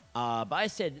 But I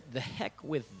said, the heck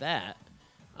with that.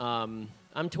 I'm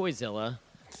Toyzilla.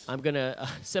 I'm going to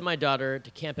send my daughter to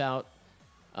camp out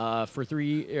for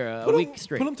a week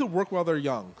straight. Put them to work while they're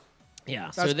young.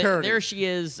 Yeah, That's so there she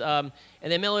is. And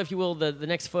then, Mello, if you will, the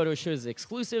next photo shows the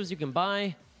exclusives you can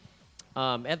buy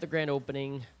at the grand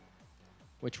opening,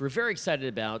 which we're very excited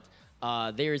about.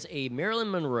 There's a Marilyn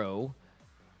Monroe.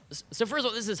 So first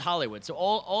of all, this is Hollywood. So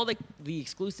all the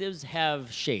exclusives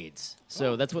have shades.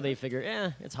 So that's what they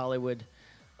figure, it's Hollywood.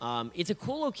 It's a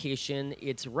cool location.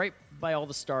 It's right by all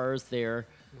the stars there,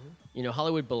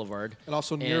 Hollywood Boulevard. And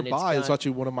also nearby is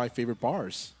actually one of my favorite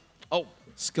bars. Oh.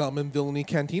 Scum and Villainy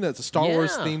Cantina. It's a Star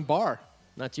Wars themed bar.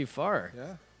 Not too far.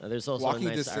 Yeah. There's also Walking a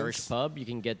nice distance. Irish pub. You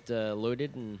can get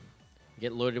loaded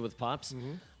with pops.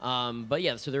 But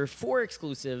yeah, so there are 4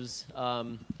 exclusives,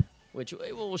 which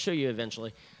we'll show you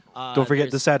eventually. Don't forget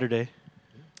the Saturday.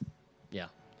 Yeah.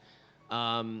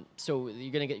 So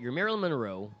you're going to get your Marilyn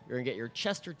Monroe. You're going to get your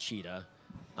Chester Cheetah.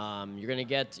 You're going to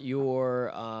get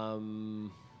your...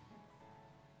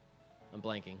 I'm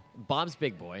blanking. Bob's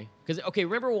Big Boy. Because,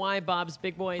 remember why Bob's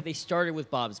Big Boy? They started with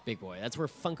Bob's Big Boy. That's where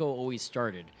Funko always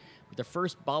started. The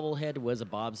first bobblehead was a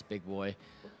Bob's Big Boy.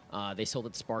 They sold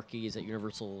at Sparky's at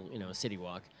Universal, City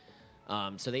Walk.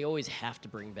 So they always have to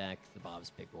bring back the Bob's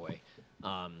Big Boy.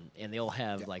 And they all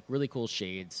have, really cool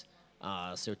shades.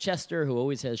 So Chester, who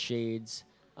always has shades,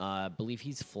 I believe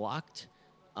he's flocked.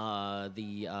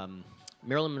 The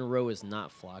Marilyn Monroe is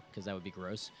not flocked because that would be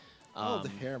gross. The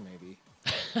hair maybe.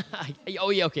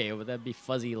 Oh, yeah, okay. Well, that'd be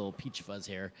fuzzy little peach fuzz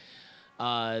hair.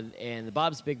 And the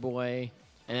Bob's Big Boy.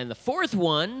 And then the 4th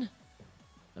one,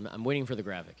 I'm waiting for the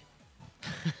graphic.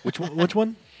 Which one? Which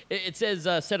one? It says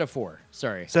set of 4.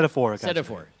 Sorry. Set of 4. Set of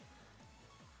 4.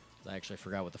 I actually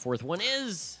forgot what the 4th one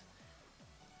is.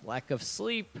 Lack of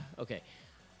sleep. Okay.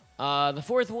 The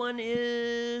 4th one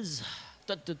is...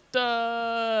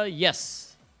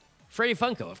 Yes. Freddy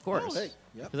Funko, of course. Oh, hey.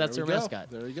 Yep, Because that's their mascot.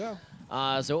 There you go.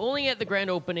 So only at the grand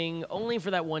opening, only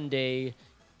for that one day.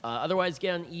 Otherwise,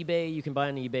 get on eBay. You can buy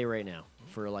on eBay right now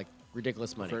for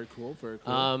ridiculous money. Very cool. Very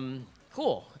cool.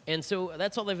 Cool. And so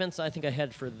that's all the events I think I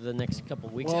had for the next couple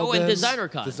of weeks. Well, and Designer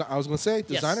Con. I was going to say,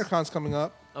 Designer Con's coming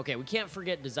up. Okay, we can't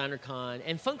forget Designer Con.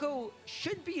 And Funko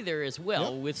should be there as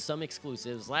well with some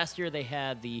exclusives. Last year they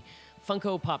had the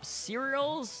Funko Pop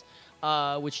cereals,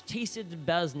 which tasted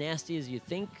about as nasty as you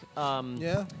think.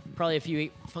 Probably if you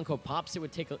ate Funko Pops, it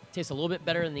would taste a little bit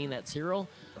better than eating that cereal.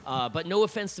 But no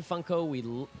offense to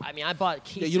Funko. I bought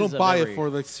cases of you don't buy it for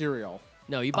the cereal.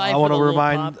 No, you buy it I for want the to little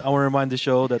remind. pop. I want to remind the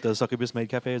show that the Succubus Maid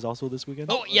Cafe is also this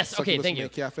weekend. Oh yes, okay, Succubus thank you.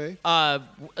 Maid Cafe.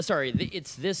 Sorry,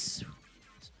 it's this.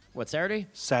 What, Saturday?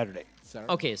 Saturday.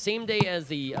 Okay, same day as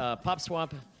the Pop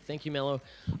Swap. Thank you, Mello.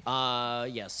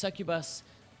 Succubus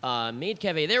Maid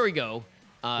Cafe. There we go.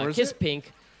 Where is Kiss it?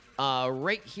 Pink.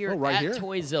 Right here right at here?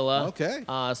 Toyzilla. Okay.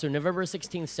 So November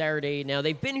 16th, Saturday. Now,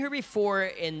 they've been here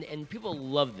before, and people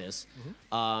love this.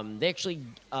 They actually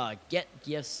get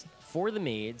gifts for the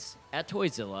maids at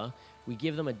Toyzilla. We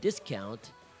give them a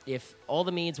discount if all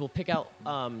the maids will pick out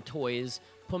toys,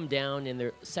 put them down in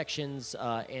their sections,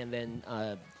 and then...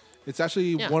 it's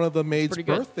actually one of the maid's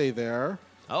birthday there.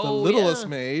 Oh, the littlest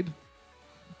maid.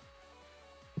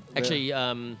 Actually,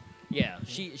 Yeah,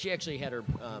 she actually had her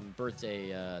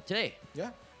birthday today. Yeah.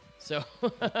 So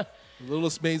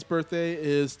Littlest May's birthday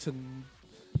is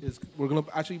we're gonna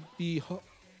actually be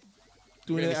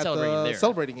doing We're it gonna be at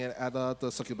celebrating it at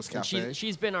the Succubus Cafe.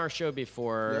 she's been our show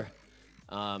before.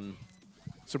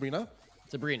 Sabrina.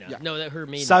 Sabrina. Yeah. No, that her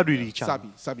maiden.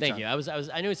 Saduri-chan. Sabi. Thank you.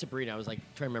 I knew Sabrina. I was like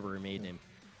trying to remember her maiden name.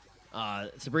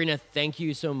 Sabrina, thank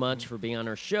you so much for being on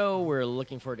our show. We're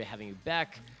looking forward to having you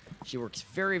back. She works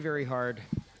very, very hard.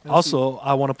 Also,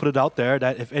 I want to put it out there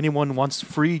that if anyone wants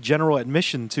free general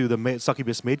admission to the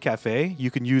Succubus Maid Cafe,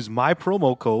 you can use my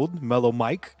promo code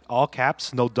MellowMike, all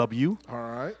caps, no W. All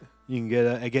right. You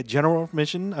can get general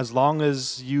admission as long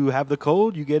as you have the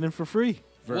code. You get in for free.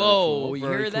 Very Whoa, cool. you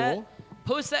Very hear that?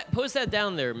 Post that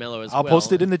down there, Mellow, as I'll well.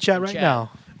 post it in the chat right now.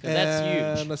 That's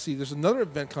And huge. let's see, there's another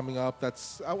event coming up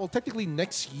that's, well, technically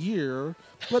next year,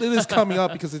 but it is coming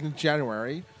up because it's in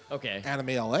January. Okay.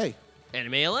 Anime LA.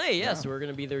 Anime LA, yes. We're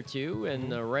going to be there too.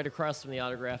 And right across from the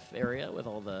autograph area with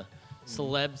all the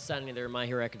celebs signing their My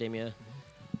Hero Academia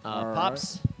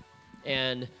pops.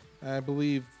 And I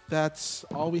believe that's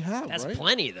all we have, that's right?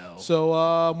 plenty, though.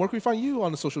 So where can we find you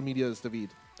on the social medias, Dahveed?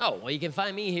 Oh, well, you can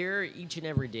find me here each and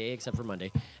every day, except for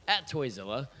Monday, at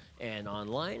Toyzilla, and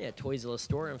online at Toyzilla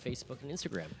Store on Facebook and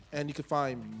Instagram. And you can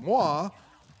find moi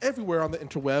everywhere on the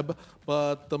interweb,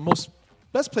 but the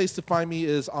best place to find me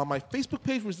is on my Facebook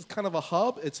page, which is kind of a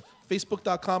hub. It's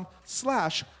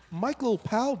facebook.com/Michael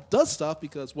Pao does stuff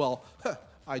because, well,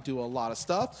 I do a lot of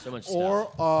stuff. So much or,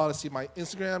 stuff. Let's see, my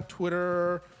Instagram,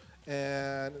 Twitter,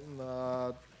 and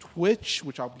Twitch,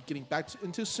 which I'll be getting back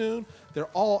into soon. They're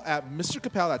all at Mr.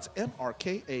 Kapao. That's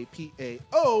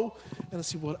MrKapao. And let's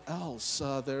see what else.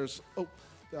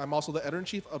 I'm also the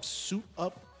editor-in-chief of Suit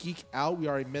Up Geek Out. We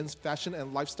are a men's fashion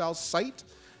and lifestyle site.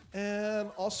 And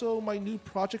also my new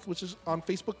project, which is on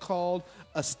Facebook called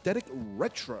Aesthetic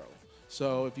Retro.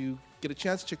 So if you get a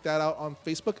chance, check that out on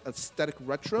Facebook, Aesthetic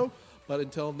Retro. But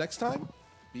until next time,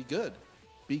 be good,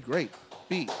 be great,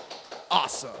 be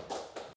awesome.